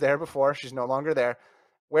 She was there before. She's no longer there.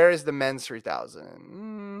 Where is the men's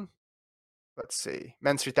 3,000? Let's see.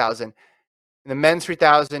 Men's 3,000. In the men's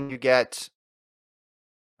 3,000, you get.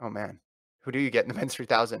 Oh man, who do you get in the men's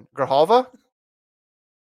 3,000? Grijalva?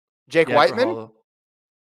 Jake Whiteman? Grijalva.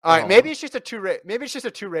 All right, maybe it's just a two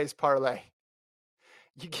race parlay.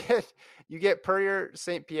 You get Perrier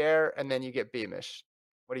St. Pierre, and then you get Beamish.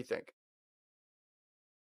 What do you think?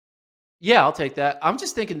 Yeah, I'll take that. I'm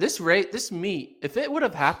just thinking this meet, if it would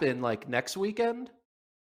have happened like next weekend,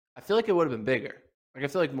 I feel like it would have been bigger. Like I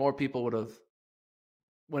feel like more people would have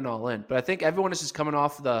went all in. But I think everyone is just coming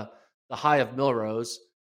off the high of Milrose,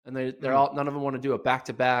 and they're all none of them want to do a back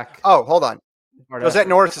to back. Oh, hold on. Josette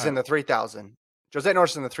Norris is in the 3,000. Josette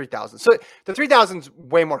Norris is in the 3,000. So the 3,000's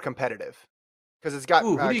way more competitive because it's got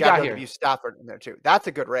Gabrielle Stafford in there too. That's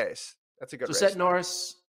a good race. That's a good race. Josette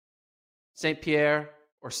Norris, St. Pierre,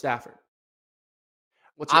 or Stafford.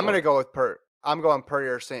 I'm going to go with I'm going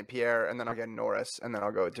Perrier St. Pierre, and then I'll get Norris, and then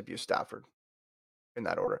I'll go debut Stafford in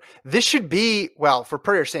that order. This should be, well, for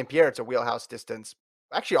Perrier St. Pierre, it's a wheelhouse distance.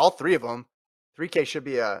 Actually, all three of them, 3K should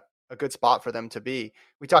be a good spot for them to be.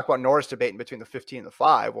 We talked about Norris debating between the 15 and the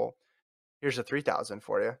 5. Well, here's the 3,000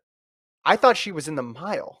 for you. I thought she was in the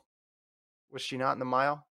mile. Was she not in the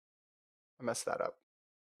mile? I messed that up.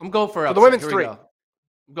 I'm going for the women's 3. I'm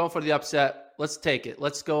going for the upset. Let's take it.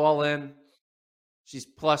 Let's go all in. She's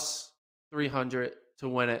plus 300 to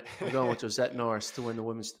win it. I'm going with Josette Norris to win the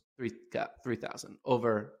women's 3,000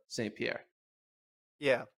 over St. Pierre.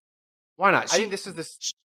 Yeah. Why not? I think this is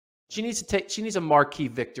this. She needs a marquee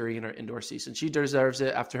victory in her indoor season. She deserves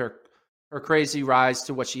it after her crazy rise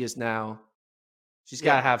to what she is now. She's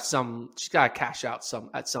got to have she's got to cash out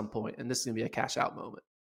at some point, and this is going to be a cash out moment.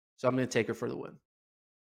 So I'm going to take her for the win.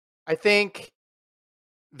 I think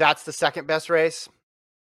that's the second best race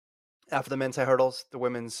after the men's high hurdles, the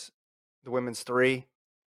women's 3.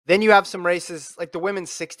 Then you have some races like the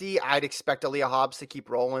women's 60. I'd expect Aaliyah Hobbs to keep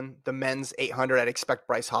rolling. The men's 800, I'd expect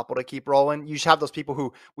Bryce Hoppel to keep rolling. You just have those people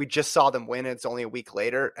who we just saw them win, and it's only a week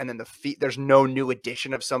later. And then there's no new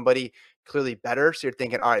addition of somebody clearly better. So you're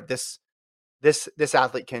thinking, all right, this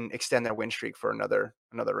athlete can extend their win streak for another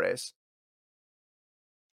race.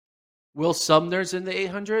 Will Sumner's in the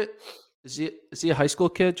 800. Is he a high school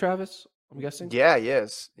kid, Travis? I'm guessing. Yeah, he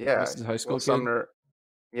is. Yeah, he's a high school kid. Sumner.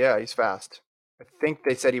 Yeah, he's fast. I think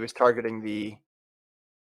they said he was targeting the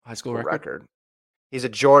high school record. He's a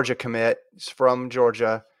Georgia commit. He's from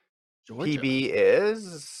Georgia. PB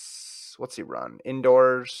is, what's he run?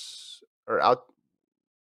 Indoors or out?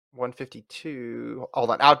 152.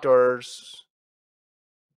 Hold on, outdoors.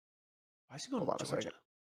 Why is he going to Georgia?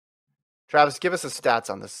 Travis, give us the stats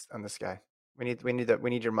on this guy. We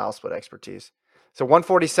need your mile split expertise. So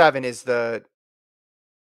 147 is the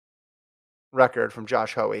record from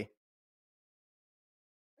Josh Hoey.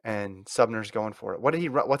 And Sumner's going for it.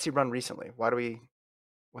 What's he run recently?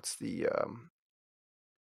 What's the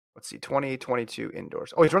 2022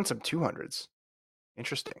 indoors? Oh, he's run some 200s.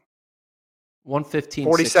 Interesting. 115,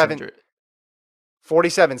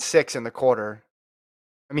 47.6 in the quarter.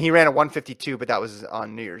 I mean, he ran a 152, but that was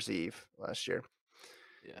on New Year's Eve last year.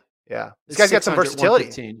 Yeah. This guy's got some versatility.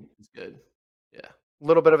 Is good. Yeah. A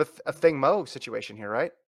little bit of a Thing Mo situation here,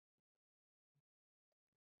 right?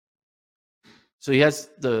 So he has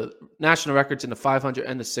the national records in the 500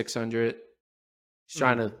 and the 600. He's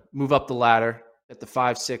trying to move up the ladder at the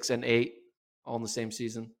 5, 6, and 8 all in the same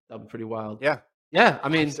season. That'd be pretty wild. Yeah. Yeah. I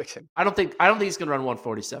mean, I don't think he's going to run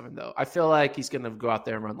 147 though. I feel like he's going to go out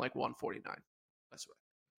there and run like 149. That's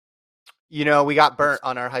right. We got burnt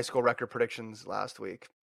on our high school record predictions last week.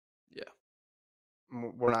 Yeah.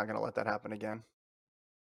 We're not going to let that happen again.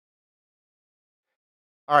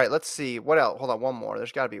 All right, let's see. What else? Hold on, one more.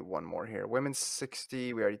 There's got to be one more here. Women's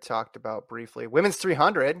 60, we already talked about briefly. Women's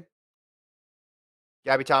 300,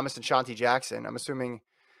 Gabby Thomas and Shanti Jackson. I'm assuming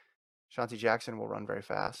Shanti Jackson will run very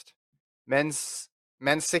fast. Men's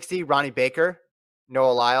 60, Ronnie Baker,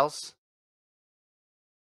 Noah Lyles,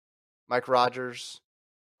 Mike Rogers,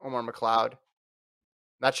 Omar McLeod.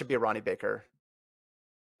 That should be a Ronnie Baker.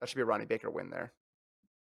 That should be a Ronnie Baker win there.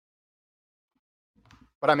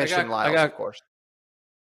 But I mentioned Lyles, of course.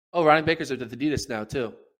 Oh, Ronnie Baker's at the Adidas now too.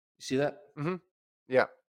 You see that? Mm-hmm. Yeah.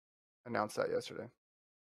 Announced that yesterday.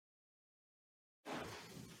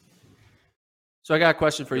 So I got a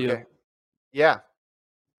question for you. Okay. Yeah.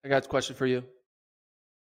 I got a question for you.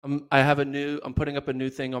 I'm putting up a new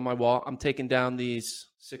thing on my wall. I'm taking down these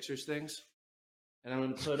Sixers things, and I'm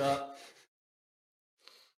going to put up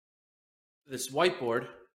this whiteboard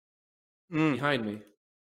behind me.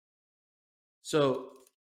 So,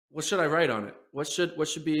 what should I write on it? What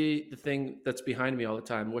should be the thing that's behind me all the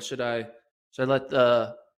time? Should I let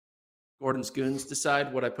the Gordon's Goons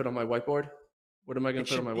decide what I put on my whiteboard? What am I going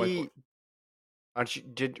to put on my whiteboard? Aren't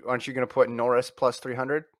you going to put Norris plus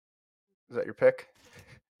 300? Is that your pick?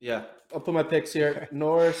 Yeah, I'll put my picks here. Okay.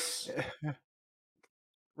 Norris.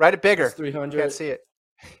 Write it bigger. 300. Can't see it.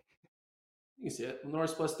 You can see it.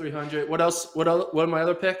 Norris plus 300. What else? What are my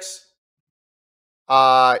other picks?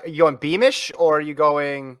 Are you going Beamish or are you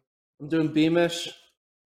going? I'm doing Beamish.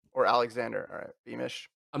 Or Alexander. All right, Beamish.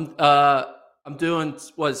 I'm doing,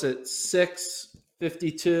 what is it,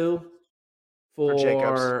 652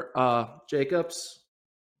 for Jacobs.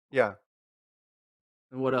 Yeah.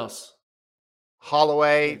 And what else?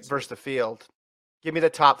 Holloway versus the field. Give me the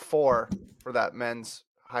top 4 for that men's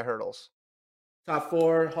high hurdles. Top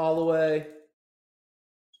 4, Holloway.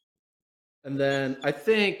 And then I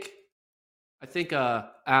think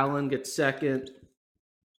Allen gets second.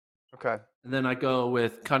 Okay. And then I go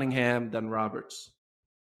with Cunningham, then Roberts.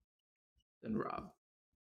 Then Rob.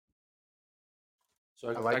 So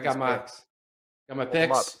I got my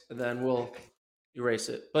picks, and then we'll erase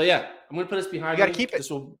it. But yeah, I'm gonna put this behind me. You gotta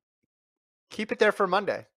keep it there for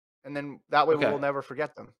Monday, and then that way we'll never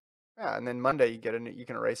forget them. Yeah, and then Monday you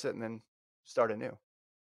can erase it and then start anew.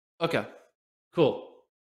 Okay, cool.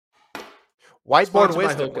 Whiteboard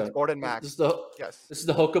wisdom with Gordon Mack. This is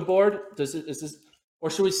the Hoka board. Is this, or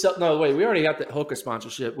should we sell? No, wait. We already got the Hoka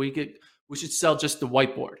sponsorship. We should sell just the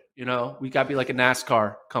whiteboard. You know, we got to be like a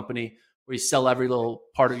NASCAR company where you sell every little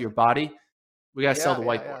part of your body. We got to sell the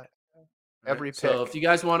whiteboard. Yeah. Every pick. So if you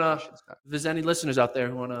guys want to, if there's any listeners out there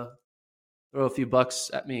who want to throw a few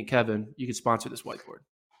bucks at me and Kevin, you can sponsor this whiteboard.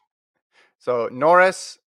 So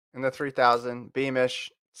Norris in the 3,000,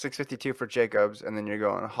 Beamish 652 for Jacobs, and then you're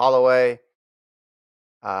going Holloway,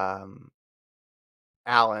 Allen,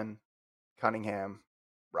 Cunningham,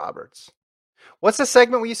 Roberts. What's the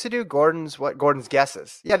segment we used to do? Gordon's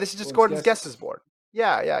guesses. Yeah, this is just Gordon's guesses board.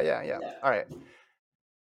 Yeah. All right.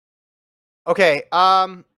 Okay.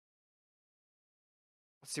 Let's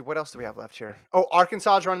see. What else do we have left here? Oh,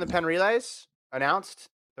 Arkansas is running the Penn Relays. Announced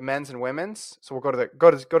the men's and women's. So we'll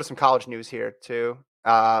go to some college news here too.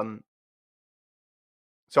 So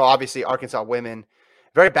obviously Arkansas women,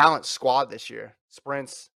 very balanced squad this year.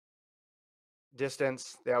 Sprints,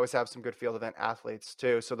 distance. They always have some good field event athletes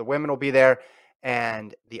too. So the women will be there,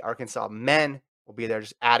 and the Arkansas men will be there,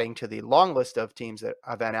 just adding to the long list of teams that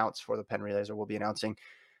have announced for the Penn Relays, or will be announcing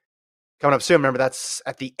coming up soon. Remember, that's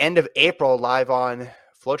at the end of April, live on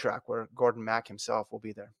FloTrack, where Gordon Mack himself will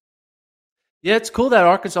be there. Yeah, it's cool that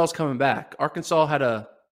Arkansas is coming back. Arkansas had a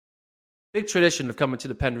big tradition of coming to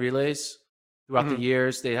the Penn Relays throughout the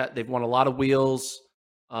years. They've won a lot of wheels.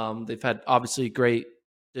 They've had obviously great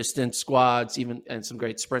distance squads, and some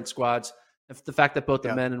great sprint squads. And the fact that both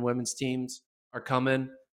the men and women's teams are coming,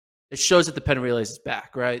 it shows that the Penn Relays is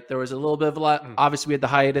back, right? There was a little bit of obviously we had the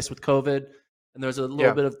hiatus with COVID, and there was a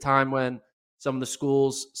little bit of time when some of the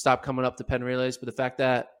schools stopped coming up to Penn Relays. But the fact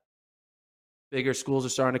that bigger schools are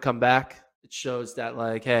starting to come back, it shows that,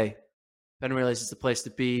 like, hey, Penn Relays is the place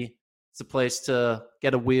to be. It's a place to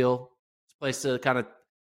get a wheel. It's a place to kind of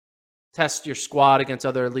test your squad against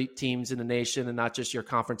other elite teams in the nation, and not just your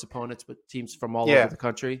conference opponents, but teams from all over the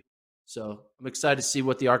country. So I'm excited to see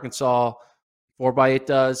what the Arkansas 4x8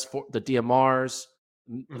 does, for the DMRs,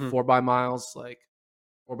 the 4x miles, like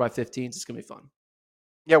 4x15s. It's going to be fun.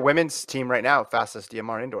 Yeah, women's team right now, fastest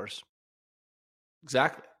DMR indoors.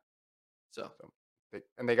 Exactly. So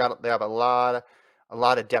they have a lot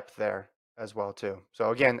of depth there as well too.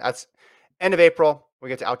 So again, that's end of April. We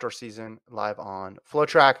get to outdoor season live on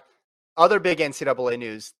FloTrack. Other big NCAA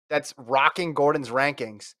news that's rocking Gordon's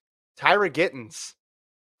rankings. Tyra Gittens,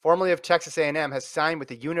 formerly of Texas A&M, has signed with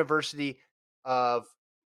the University of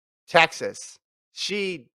Texas.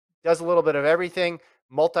 She does a little bit of everything.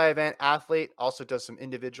 Multi-event athlete, also does some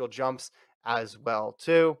individual jumps as well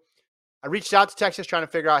too. I reached out to Texas trying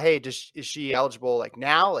to figure out, hey, is she eligible like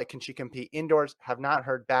now? Like, can she compete indoors? Have not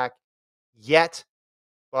heard back yet,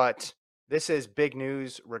 but this is big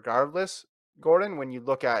news regardless, Gordon, when you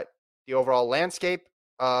look at the overall landscape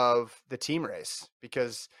of the team race,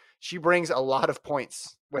 because she brings a lot of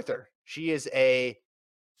points with her. She is a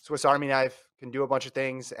Swiss Army knife, can do a bunch of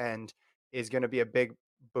things, and is going to be a big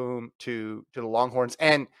boom to the Longhorns.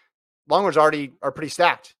 And Longhorns already are pretty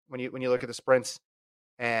stacked when you look at the sprints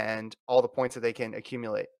and all the points that they can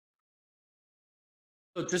accumulate.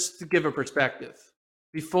 So just to give a perspective,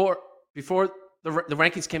 before the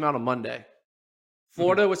rankings came out on Monday,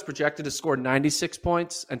 Florida was projected to score 96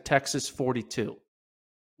 points and Texas 42,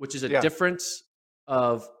 which is a difference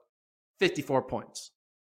of 54 points.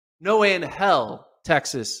 No way in hell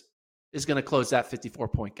Texas is going to close that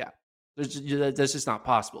 54-point gap. That's just not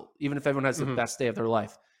possible. Even if everyone has the best day of their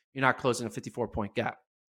life, you're not closing a 54-point gap.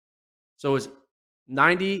 So it was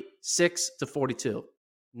 96 to 42.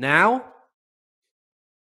 Now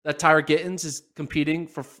that Tyra Gittens is competing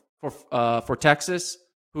for Texas,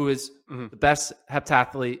 who is the best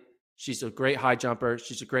heptathlete. She's a great high jumper.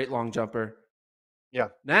 She's a great long jumper. Yeah.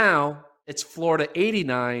 Now it's Florida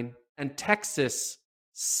 89 and Texas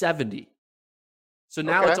 70. So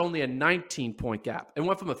now it's only a 19-point gap. It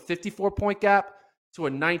went from a 54-point gap to a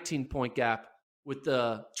 19-point gap with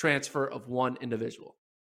the transfer of one individual.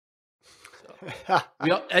 So,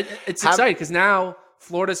 it's exciting because now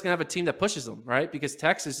Florida's going to have a team that pushes them, right? Because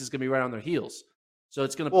Texas is going to be right on their heels. So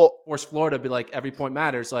it's going to force Florida to be like, every point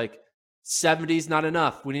matters. Like 70 is not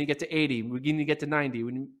enough. We need to get to 80. We need to get to 90.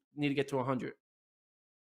 We need to get to 100.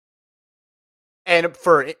 And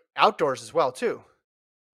for outdoors as well, too.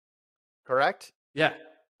 Correct? Yeah.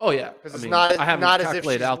 Oh, yeah. Because it's not I haven't not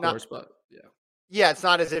calculated outdoors, but yeah. Yeah, it's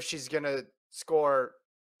not as if she's going to score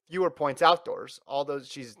fewer points outdoors. All those,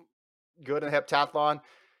 she's good in heptathlon,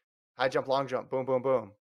 high jump, long jump, boom, boom,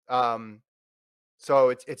 boom. So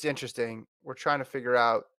it's interesting. We're trying to figure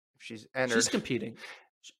out if she's entered. She's competing.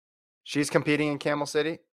 She's competing in Camel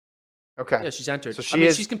City? Okay. Yeah, she's entered. So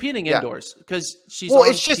she's competing indoors because she's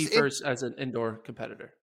on T-First as an indoor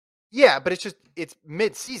competitor. Yeah, but it's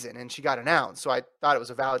mid-season and she got announced. So I thought it was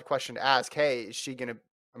a valid question to ask. Hey, is she going to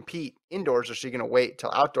compete indoors or is she going to wait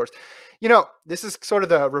till outdoors? You know, this is sort of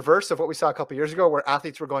the reverse of what we saw a couple years ago where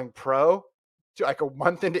athletes were going pro to like a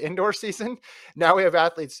month into indoor season. Now we have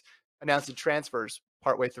athletes announcing transfers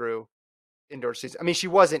partway through indoor season. I mean, she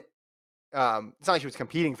wasn't, it's not like she was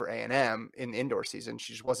competing for A&M in the indoor season.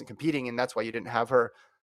 She just wasn't competing, and that's why you didn't have her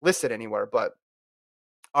listed anywhere. But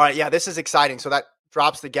all right, yeah, this is exciting. So that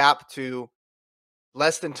drops the gap to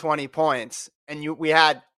less than 20 points. And we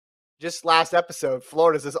had just last episode,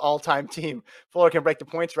 Florida's this all-time team. Florida can break the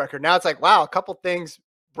points record. Now it's like, wow, a couple things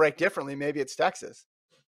break differently. Maybe it's Texas.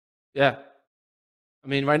 Yeah. I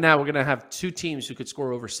mean, right now we're going to have two teams who could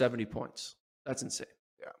score over 70 points. That's insane.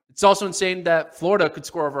 Yeah. It's also insane that Florida could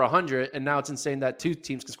score over 100, and now it's insane that two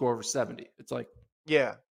teams can score over 70. It's like,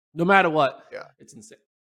 yeah, no matter what, it's insane.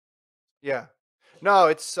 Yeah. No,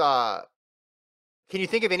 it's can you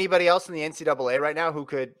think of anybody else in the NCAA right now who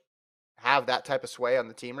could have that type of sway on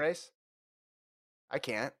the team race? I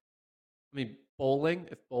can't. I mean, bowling,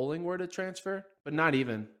 if bowling were to transfer, but not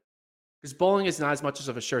even. Because bowling is not as much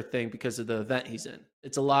of a sure thing because of the event he's in.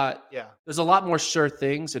 It's a lot. Yeah. There's a lot more sure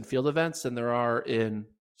things in field events than there are in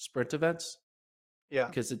sprint events. Yeah.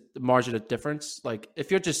 Because the margin of difference, like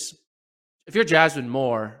if you're Jasmine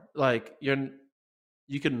Moore, like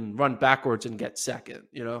you can run backwards and get second,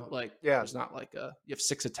 you know, like there's not like you have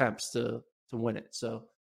 6 attempts to win it. So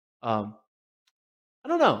I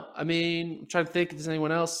don't know. I mean, I'm trying to think if there's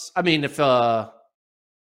anyone else. I mean, if the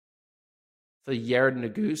Yared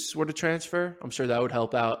Nagoose were to transfer, I'm sure that would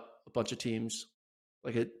help out a bunch of teams,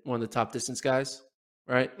 like one of the top distance guys,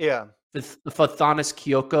 right? Yeah. If Thonis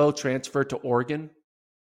Kyoko transferred to Oregon,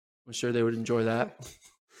 I'm sure they would enjoy that.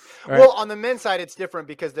 Right. Well, on the men's side, it's different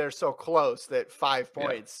because they're so close that 5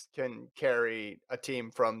 points can carry a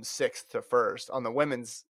team from 6th to 1st. On the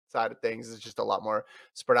women's side of things, it's just a lot more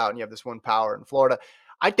spread out, and you have this one power in Florida.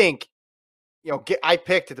 I think, I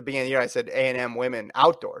picked at the beginning of the year, I said A&M women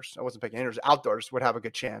outdoors. I wasn't picking indoors. Outdoors would have a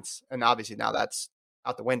good chance. And obviously now that's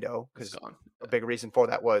out the window because a big reason for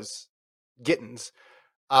that was Gittens.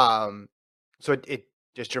 So it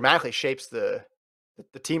just dramatically shapes the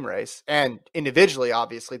team race. And individually,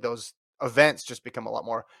 obviously, those events just become a lot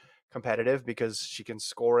more competitive because she can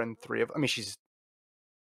score in 3 of them. I mean, she's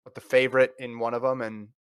the favorite in one of them and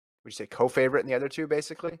would you say co-favorite in the other 2,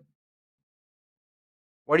 basically?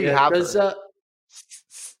 Where do you have her?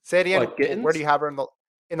 Say it again. Where do you have her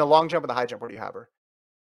in the long jump and the high jump? Where do you have her?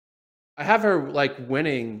 I have her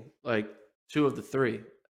winning 2 of the 3.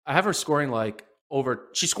 I have her scoring over.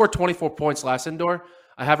 She scored 24 points last indoor.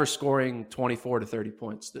 I have her scoring 24 to 30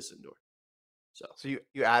 points this indoor. So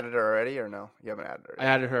you added her already or no? You haven't added her yet. I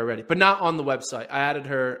added her already, but not on the website. I added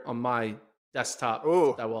her on my desktop.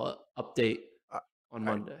 Ooh. That will update on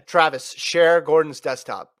Monday. Right. Travis, share Gordon's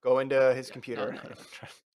desktop. Go into his computer. No.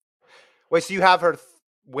 Wait, so you have her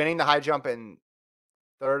winning the high jump and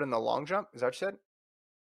third in the long jump. Is that what you said?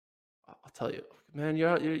 I'll tell you, man.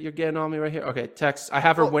 You're getting on me right here. Okay, Tex. I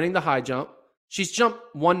have her winning the high jump. She's jumped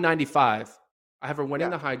 195. I have her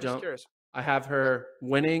winning the high jump. Curious. I have her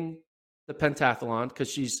winning the pentathlon because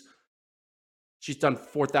she's done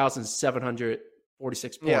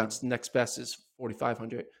 4,746 points. Next best is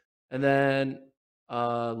 4,500. And then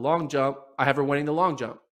long jump, I have her winning the long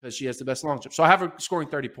jump because she has the best long jump. So I have her scoring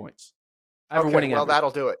 30 points. I have her winning. Well,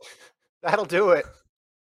 that'll do it. That'll do it.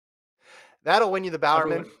 That'll win you the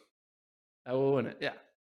Bowerman. I will win it. Yeah.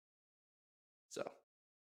 So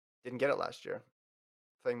didn't get it last year.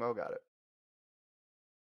 Thing Mo got it.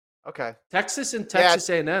 Okay. Texas and Texas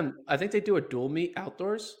A&M. I think they do a dual meet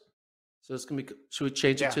outdoors. So it's gonna be. Should we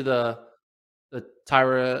change it to the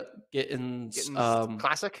Tyra Gittins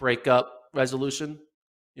classic breakup resolution?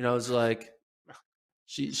 You know, it's like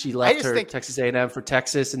she left her Texas A&M for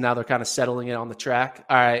Texas, and now they're kind of settling it on the track.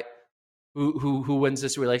 All right, who wins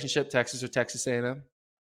this relationship, Texas or Texas A&M?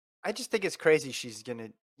 I just think it's crazy.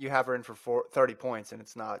 You have her in for 30 points, and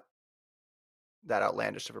it's not that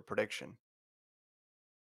outlandish of a prediction.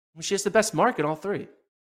 Well, she has the best mark in all three.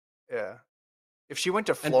 Yeah. If she went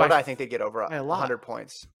to Florida, I think they'd get over 100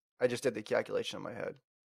 points. I just did the calculation in my head.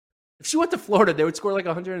 If she went to Florida, they would score like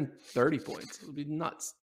 130 points. It would be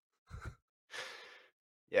nuts.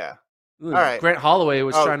 Yeah. All right. Grant Holloway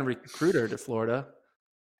was trying to recruit her to Florida.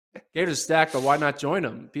 Gators stacked, but why not join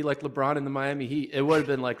them? Be like LeBron in the Miami Heat. It would have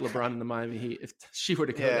been like LeBron in the Miami Heat if she were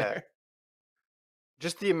to go there.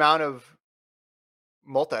 Just the amount of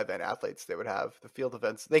multi-event athletes they would have, the field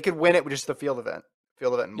events. They could win it with just the field event.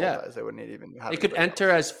 Field event and multis. They wouldn't even have. They could enter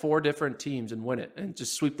as 4 different teams and win it and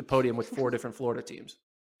just sweep the podium with 4 different Florida teams.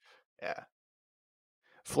 Yeah.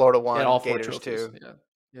 Florida 1, all Gators 2.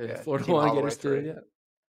 Yeah. Florida 1, Gators 2.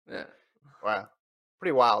 Yeah. Wow.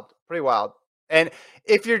 Pretty wild. And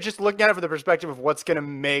if you're just looking at it from the perspective of what's going to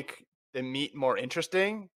make the meet more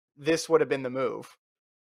interesting, this would have been the move.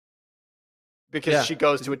 Because she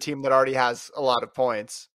goes to a team that already has a lot of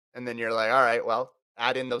points. And then you're like, all right, well,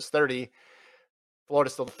 add in those 30.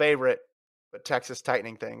 Florida's still the favorite, but Texas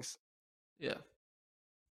tightening things. Yeah.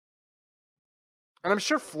 And I'm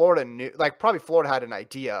sure Florida knew, probably Florida had an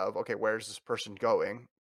idea of, okay, where's this person going?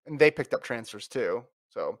 And they picked up transfers too.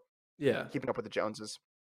 So, keeping up with the Joneses.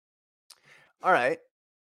 All right.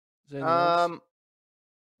 That's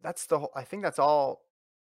I think that's all.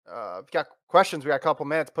 If you got questions, we got a couple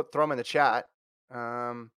minutes. Throw them in the chat.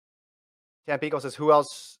 Camp Eagle says, who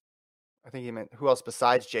else? I think he meant who else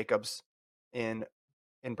besides Jacobs in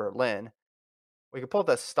Berlin. We can pull up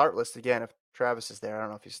that start list again if Travis is there. I don't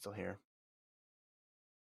know if he's still here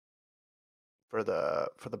for the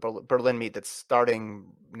Berlin meet that's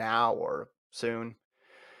starting now or soon.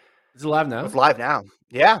 Is it live now? It's live now.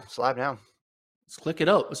 Yeah, it's live now. Let's click it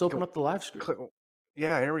up. Let's open up the live screen.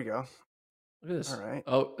 Here we go. Look at this. All right.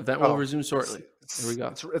 Oh, event will resume shortly. Here we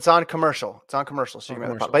go. It's on commercial. So you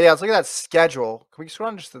can but let's look at that schedule. Can we scroll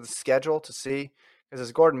on just to the schedule to see? Because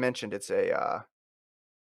as Gordon mentioned, it's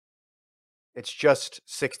just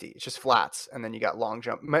 60. It's just flats, and then you got long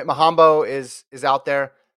jump. Mahambo is out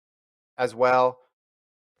there as well.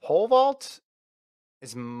 Pole vault,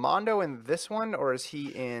 is Mondo in this one, or is he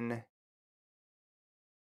in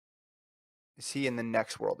the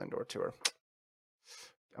next World Indoor Tour?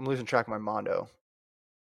 I'm losing track of my Mondo.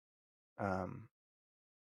 My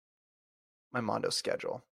Mondo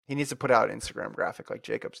schedule. He needs to put out an Instagram graphic like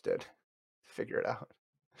Jacobs did to figure it out.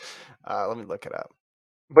 Let me look it up.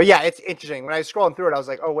 But yeah, it's interesting. When I was scrolling through it, I was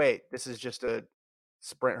like, oh wait, this is just a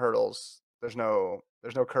sprint hurdles. There's no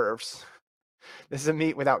curves. This is a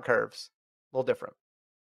meet without curves. A little different.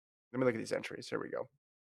 Let me look at these entries. Here we go.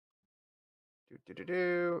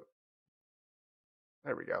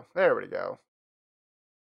 There we go.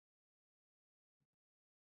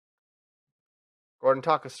 Gordon,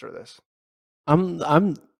 talk us through this. One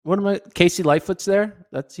of my Casey Lightfoot's there.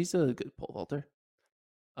 He's a good pole vaulter.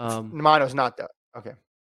 Nemano's not that. Okay.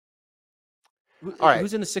 All right.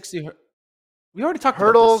 Who's in the 60? We already talked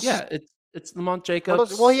hurdles. About this. Yeah, it's Lamont Jacobs.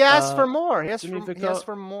 Hurdles. Well, he asked for more. He asked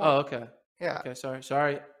for more. Oh, okay. Yeah. Okay,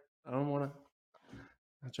 sorry. I don't want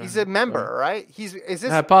to. He's a member, right?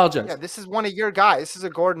 I apologize. Yeah, this is one of your guys. This is a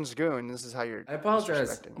Gordon's goon. This is how you're. I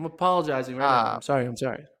apologize. I'm apologizing right now. I'm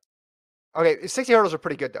sorry. Okay, 60 hurdles are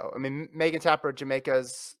pretty good though. I mean, Megan Tapper,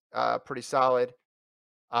 Jamaica's pretty solid.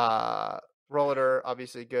 Roller,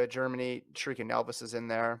 obviously good. Germany, Shrieking Elvis is in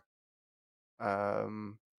there.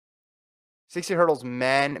 60 hurdles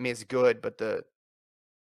men. I mean, it's good, but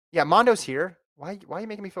Mondo's here. Why are you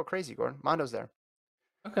making me feel crazy, Gordon? Mondo's there.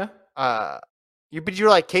 Okay. But you're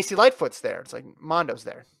like Casey Lightfoot's there. It's like Mondo's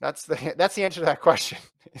there. That's the answer to that question.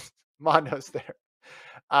 Mondo's there.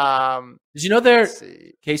 Did you know Let's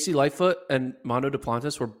see. Casey Lightfoot and Mondo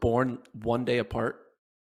Duplantis were born one day apart?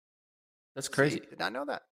 That's crazy. See, did not know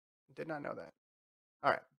that.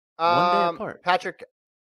 All right. One day apart.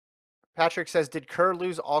 Patrick says, did Kerr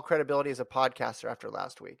lose all credibility as a podcaster after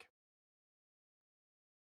last week?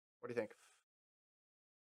 What do you think?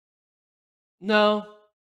 No,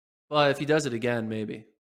 but if he does it again, maybe.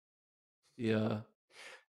 Yeah.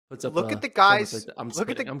 Look at the guys. I'm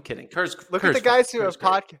kidding. I'm kidding. Look at the guys who have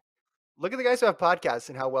podcasts. Look at the guys who have podcasts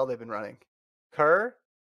and how well they've been running. Kerr.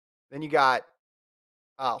 Then you got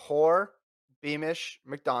Hoare, Beamish,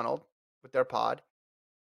 McDonald with their pod.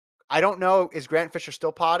 I don't know. Is Grant Fisher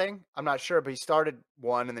still podding? I'm not sure, but he started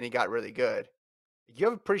one and then he got really good. You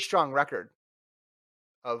have a pretty strong record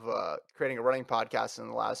of creating a running podcast in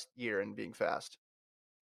the last year and being fast.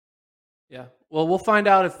 Yeah. Well, we'll find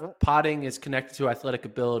out if potting is connected to athletic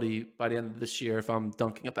ability by the end of this year if I'm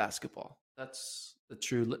dunking a basketball. That's the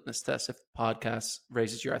true litmus test if podcast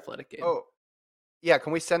raises your athletic game. Oh, yeah.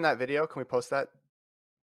 Can we send that video? Can we post that?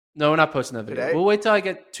 No, we're not posting that video. Today? We'll wait till I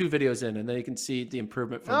get 2 videos in, and then you can see the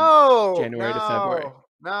improvement from January to February.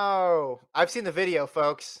 No. I've seen the video,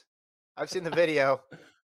 folks. I've seen the video.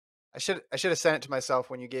 I should have sent it to myself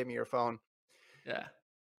when you gave me your phone. Yeah.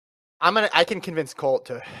 I can convince Colt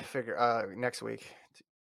to figure next week.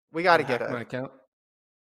 We got to get my account.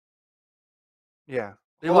 Yeah.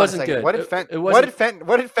 It wasn't good. What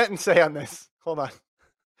did Fenton say on this? Hold on.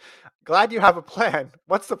 Glad you have a plan.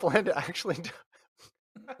 What's the plan to actually do?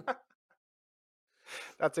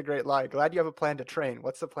 That's a great line. Glad you have a plan to train.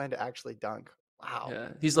 What's the plan to actually dunk? Wow. Yeah.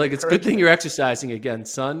 He's like, it's a good thing you're exercising again,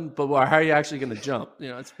 son, but how are you actually going to jump?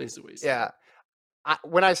 That's basically what he said. Yeah.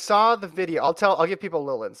 When I saw the video, I'll give people a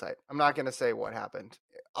little insight. I'm not going to say what happened.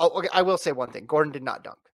 I will say one thing. Gordon did not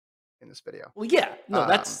dunk in this video. Well, yeah. No,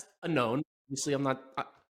 that's a known. Obviously, I'm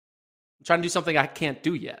trying to do something I can't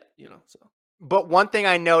do yet, so. But one thing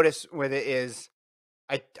I noticed with it is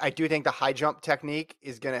I do think the high jump technique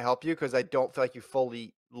is going to help you because I don't feel like you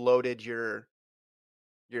fully loaded your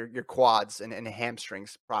quads and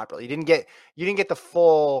hamstrings properly. You didn't get the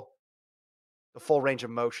full range of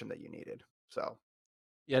motion that you needed. So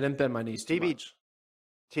yeah, I didn't bend my knees too much.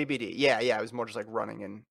 TBD. Yeah. It was more just like running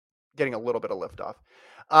and getting a little bit of lift off.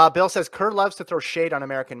 Bill says Kerr loves to throw shade on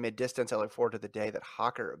American mid distance. I look forward to the day that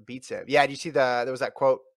Hawker beats him. Yeah. Do you see there was that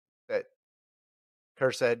quote that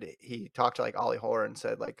Kerr said he talked to like Ollie Hoare and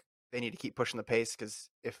said like they need to keep pushing the pace because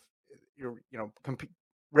if you're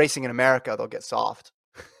racing in America, they'll get soft.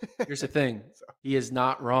 Here's the thing: he is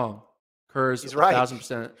not wrong. Kerr's He's right.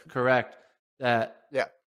 1,000% correct that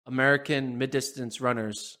American mid distance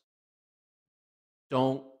runners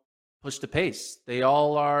don't push the pace. They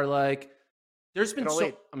all are like. There's been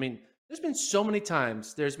so many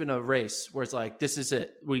times there's been a race where it's like this is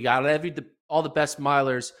it. We got all the best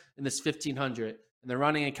milers in this 1500. And they're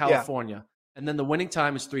running in California. And then the winning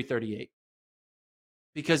time is 3:38.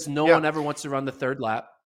 Because no one ever wants to run the third lap.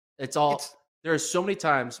 There are so many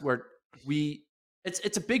times where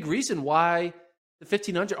it's a big reason why the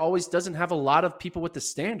 1500 always doesn't have a lot of people with the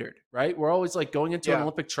standard, right? We're always like going into an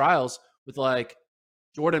Olympic trials with like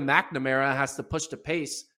Jordan McNamara has to push the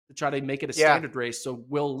pace to try to make it a standard race so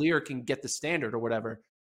Will Lear can get the standard or whatever.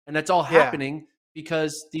 And that's all happening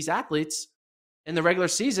because these athletes in the regular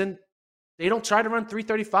season, they don't try to run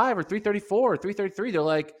 335 or 334 or 333. They're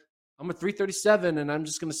like, I'm a 337 and I'm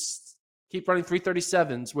just going to keep running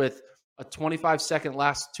 337s with a 25-second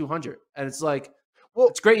last 200. And it's like, well,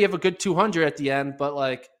 it's great you have a good 200 at the end, but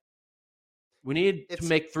like we need to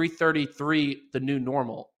make 333 the new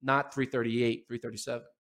normal, not 338, 337.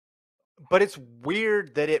 But it's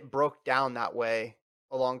weird that it broke down that way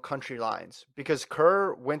along country lines because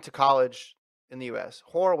Kerr went to college in the U.S.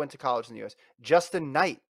 Hoare went to college in the U.S. Justin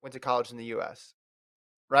Knight went to college in the U.S.,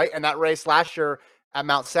 right? And that race last year at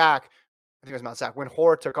Mount Sac, I think it was Mount Sac, when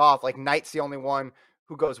Hoare took off, like Knight's the only one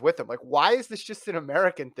who goes with him. Like, why is this just an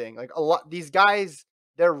American thing? Like these guys,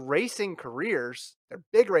 their racing careers, their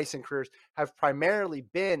big racing careers have primarily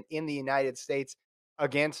been in the United States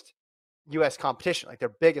against U.S. competition, like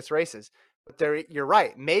their biggest races. But you're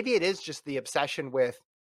right. Maybe it is just the obsession with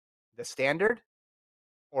the standard.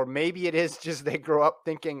 Or maybe it is just they grow up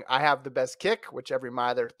thinking I have the best kick, which every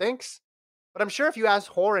miler thinks. But I'm sure if you ask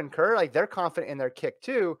Hoare and Kerr, like they're confident in their kick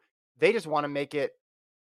too. They just want to make it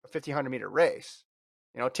a 1,500-meter race.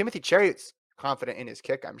 Timothy Cherry's confident in his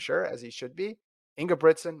kick, I'm sure, as he should be.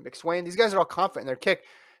 Ingebrigtsen, McSwain, these guys are all confident in their kick,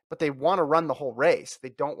 but they want to run the whole race. They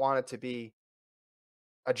don't want it to be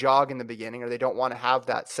a jog in the beginning, or they don't want to have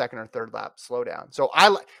that second or third lap slowdown. So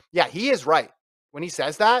he is right when he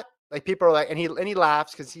says that. Like people are like, and he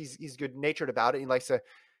laughs because he's good natured about it. He likes to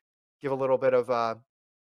give a little bit of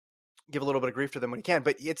give a little bit of grief to them when he can,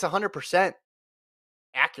 but it's 100%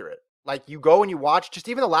 accurate. Like you go and you watch just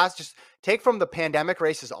even the last, just take from the pandemic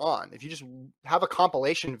races on. If you just have a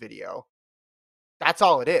compilation video, that's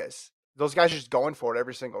all it is. Those guys are just going for it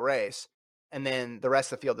every single race. And then the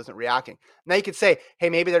rest of the field isn't reacting. Now you could say, hey,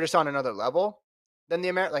 maybe they're just on another level than the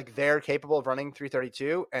American, like they're capable of running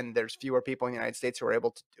 332 and there's fewer people in the United States who are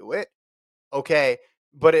able to do it. Okay.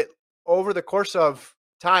 But it over the course of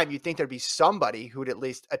time, you'd think there'd be somebody who'd at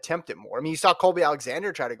least attempt it more. I mean, you saw Colby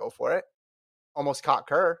Alexander try to go for it, almost caught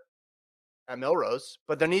Kerr at Milrose,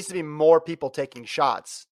 but there needs to be more people taking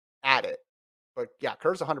shots at it. But yeah,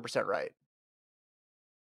 Kerr's 100% right.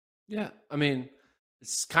 Yeah. I mean,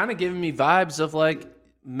 it's kind of giving me vibes of like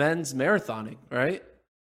men's marathoning, right?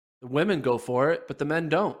 The women go for it, but the men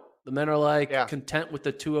don't. The men are like content with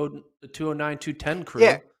the 209, 210 crew.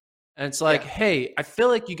 Yeah. And it's like, hey, I feel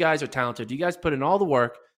like you guys are talented. You guys put in all the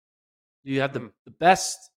work. You have the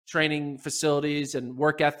best training facilities and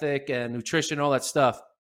work ethic and nutrition, all that stuff.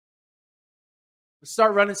 Let's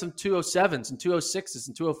start running some 207s and 206s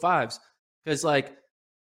and 205s because like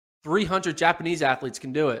 300 Japanese athletes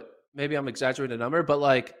can do it. Maybe I'm exaggerating the number, but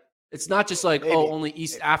like it's not just like, only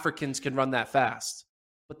East Africans can run that fast.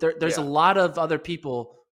 But there's a lot of other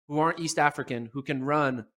people who aren't East African who can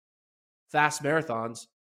run fast marathons,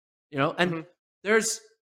 you know, and there's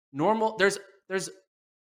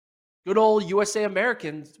good old USA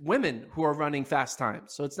Americans, women who are running fast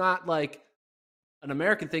times. So it's not like an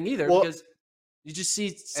American thing either because you just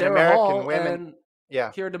see Sarah Hall and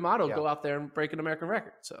Kira D'Amato go out there and break an American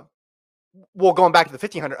record. So, well, going back to the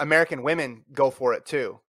 1500, American women go for it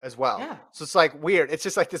too, as well. Yeah. So it's like weird. It's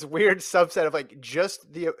just like this weird subset of like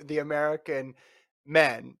just the American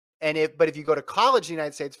men. But if you go to college in the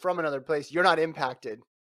United States from another place, you're not impacted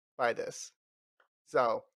by this.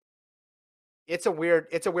 So it's a weird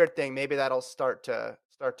thing. Maybe that'll start to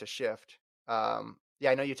shift. I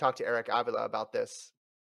know you talked to Eric Avila about this.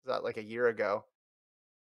 Was that like a year ago?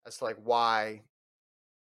 As to like why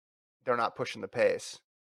they're not pushing the pace.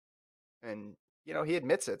 And, you know, he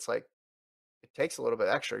admits it. It's like, it takes a little bit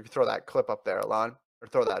extra. If you throw that clip up there, Alon, or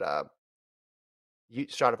throw that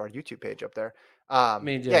shot of our YouTube page up there.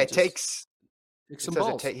 It takes some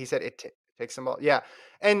balls. He said it takes some balls. Yeah.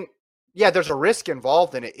 And there's a risk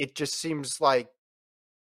involved in it. It just seems like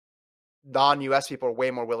non-US people are way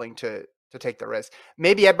more willing to take the risk.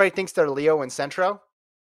 Maybe everybody thinks they're Leo and Centro.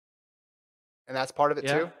 And that's part of it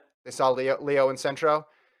too. They saw Leo and Centro,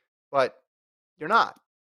 but you're not.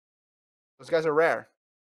 Those guys are rare.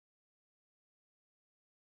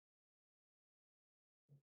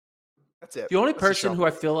 That's it. The only person who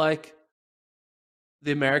I feel like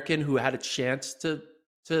the American who had a chance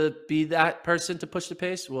to be that person to push the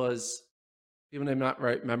pace was, people may not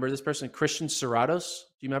remember this person, Christian Serratos.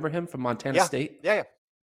 Do you remember him from Montana State? Yeah.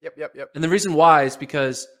 Yep. And the reason why is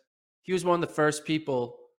because he was one of the first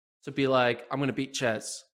people to be like, I'm going to beat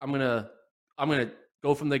Ches. I'm going to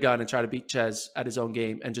go from the gun and try to beat Ches at his own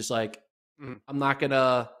game. And just like, I'm not going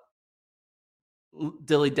to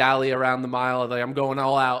dilly-dally around the mile. Like, I'm going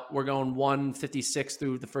all out. We're going 156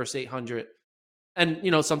 through the first 800. And,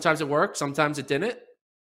 you know, sometimes it worked. Sometimes it didn't.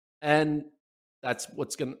 And that's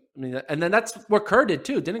what's going to, and then that's what Kerr did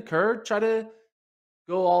too. Didn't Kerr try to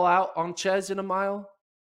go all out on Ches in a mile?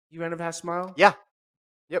 He ran a fast mile? Yeah.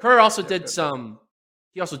 Yep. Kerr also did some,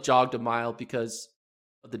 he also jogged a mile because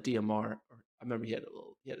of the DMR. I remember he had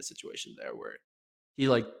a situation there where he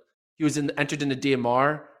was entered into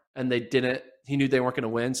DMR and he knew they weren't going to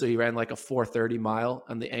win. So he ran like a 4:30 mile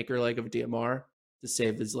on the anchor leg of a DMR to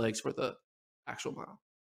save his legs for the actual mile.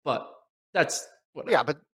 But that's whatever. Yeah,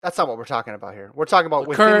 but that's not what we're talking about here. We're talking about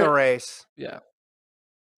within the race. Yeah.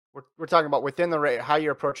 We're talking about within the race, how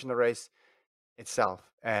you're approaching the race itself.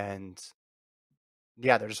 And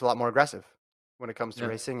they're just a lot more aggressive when it comes to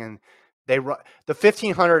racing. And they run the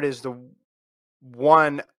 1500 is the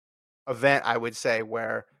one event I would say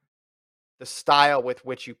where the style with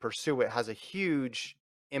which you pursue it has a huge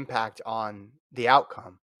impact on the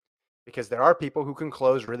outcome, because there are people who can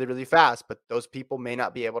close really, really fast, but those people may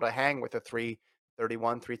not be able to hang with a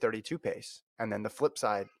 331, 332 pace. And then the flip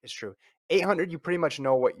side is true. 800, you pretty much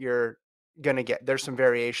know what you're going to get. There's some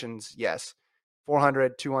variations. Yes.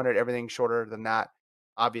 400, 200, everything shorter than that,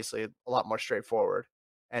 obviously a lot more straightforward,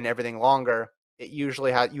 and everything longer. It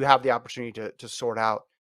usually you have the opportunity to sort out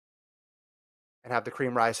and have the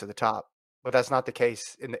cream rise to the top, but that's not the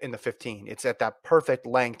case in the 15. It's at that perfect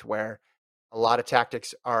length where a lot of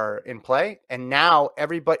tactics are in play. And now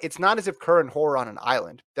it's not as if Kerr and Hoare are on an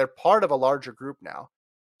island. They're part of a larger group now.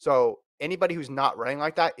 So anybody who's not running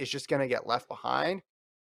like that is just going to get left behind,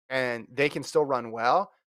 and they can still run well,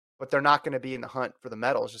 but they're not going to be in the hunt for the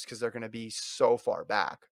medals just because they're going to be so far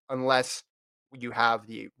back unless you have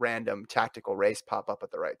the random tactical race pop up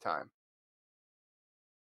at the right time.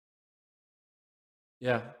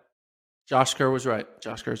 Yeah. Josh Kerr was right.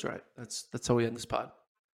 Josh Kerr's right. That's how we end this pod.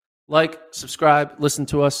 Like, subscribe, listen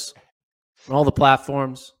to us on all the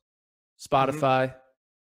platforms, Spotify,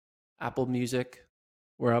 Apple Music,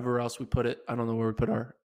 wherever else we put it. I don't know where we put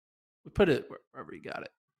it wherever you got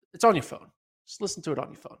it. It's on your phone. Just listen to it on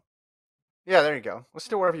your phone. Yeah, there you go. Listen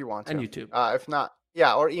to wherever you want to. And YouTube. If not,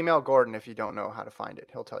 or email Gordon if you don't know how to find it.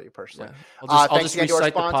 He'll tell you personally. Yeah. I'll just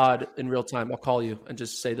recite the pod in real time. I'll call you and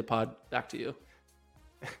just say the pod back to you.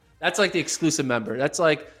 That's like the exclusive member. That's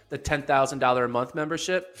like the $10,000 a month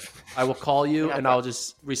membership. I will call you and I'll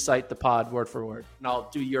just recite the pod word for word. And I'll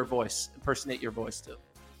do your voice, impersonate your voice too.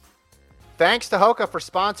 Thanks to Hoka for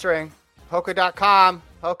sponsoring. Hoka.com.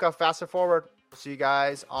 Hoka, faster forward. We'll see you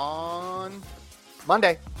guys on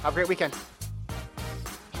Monday. Have a great weekend.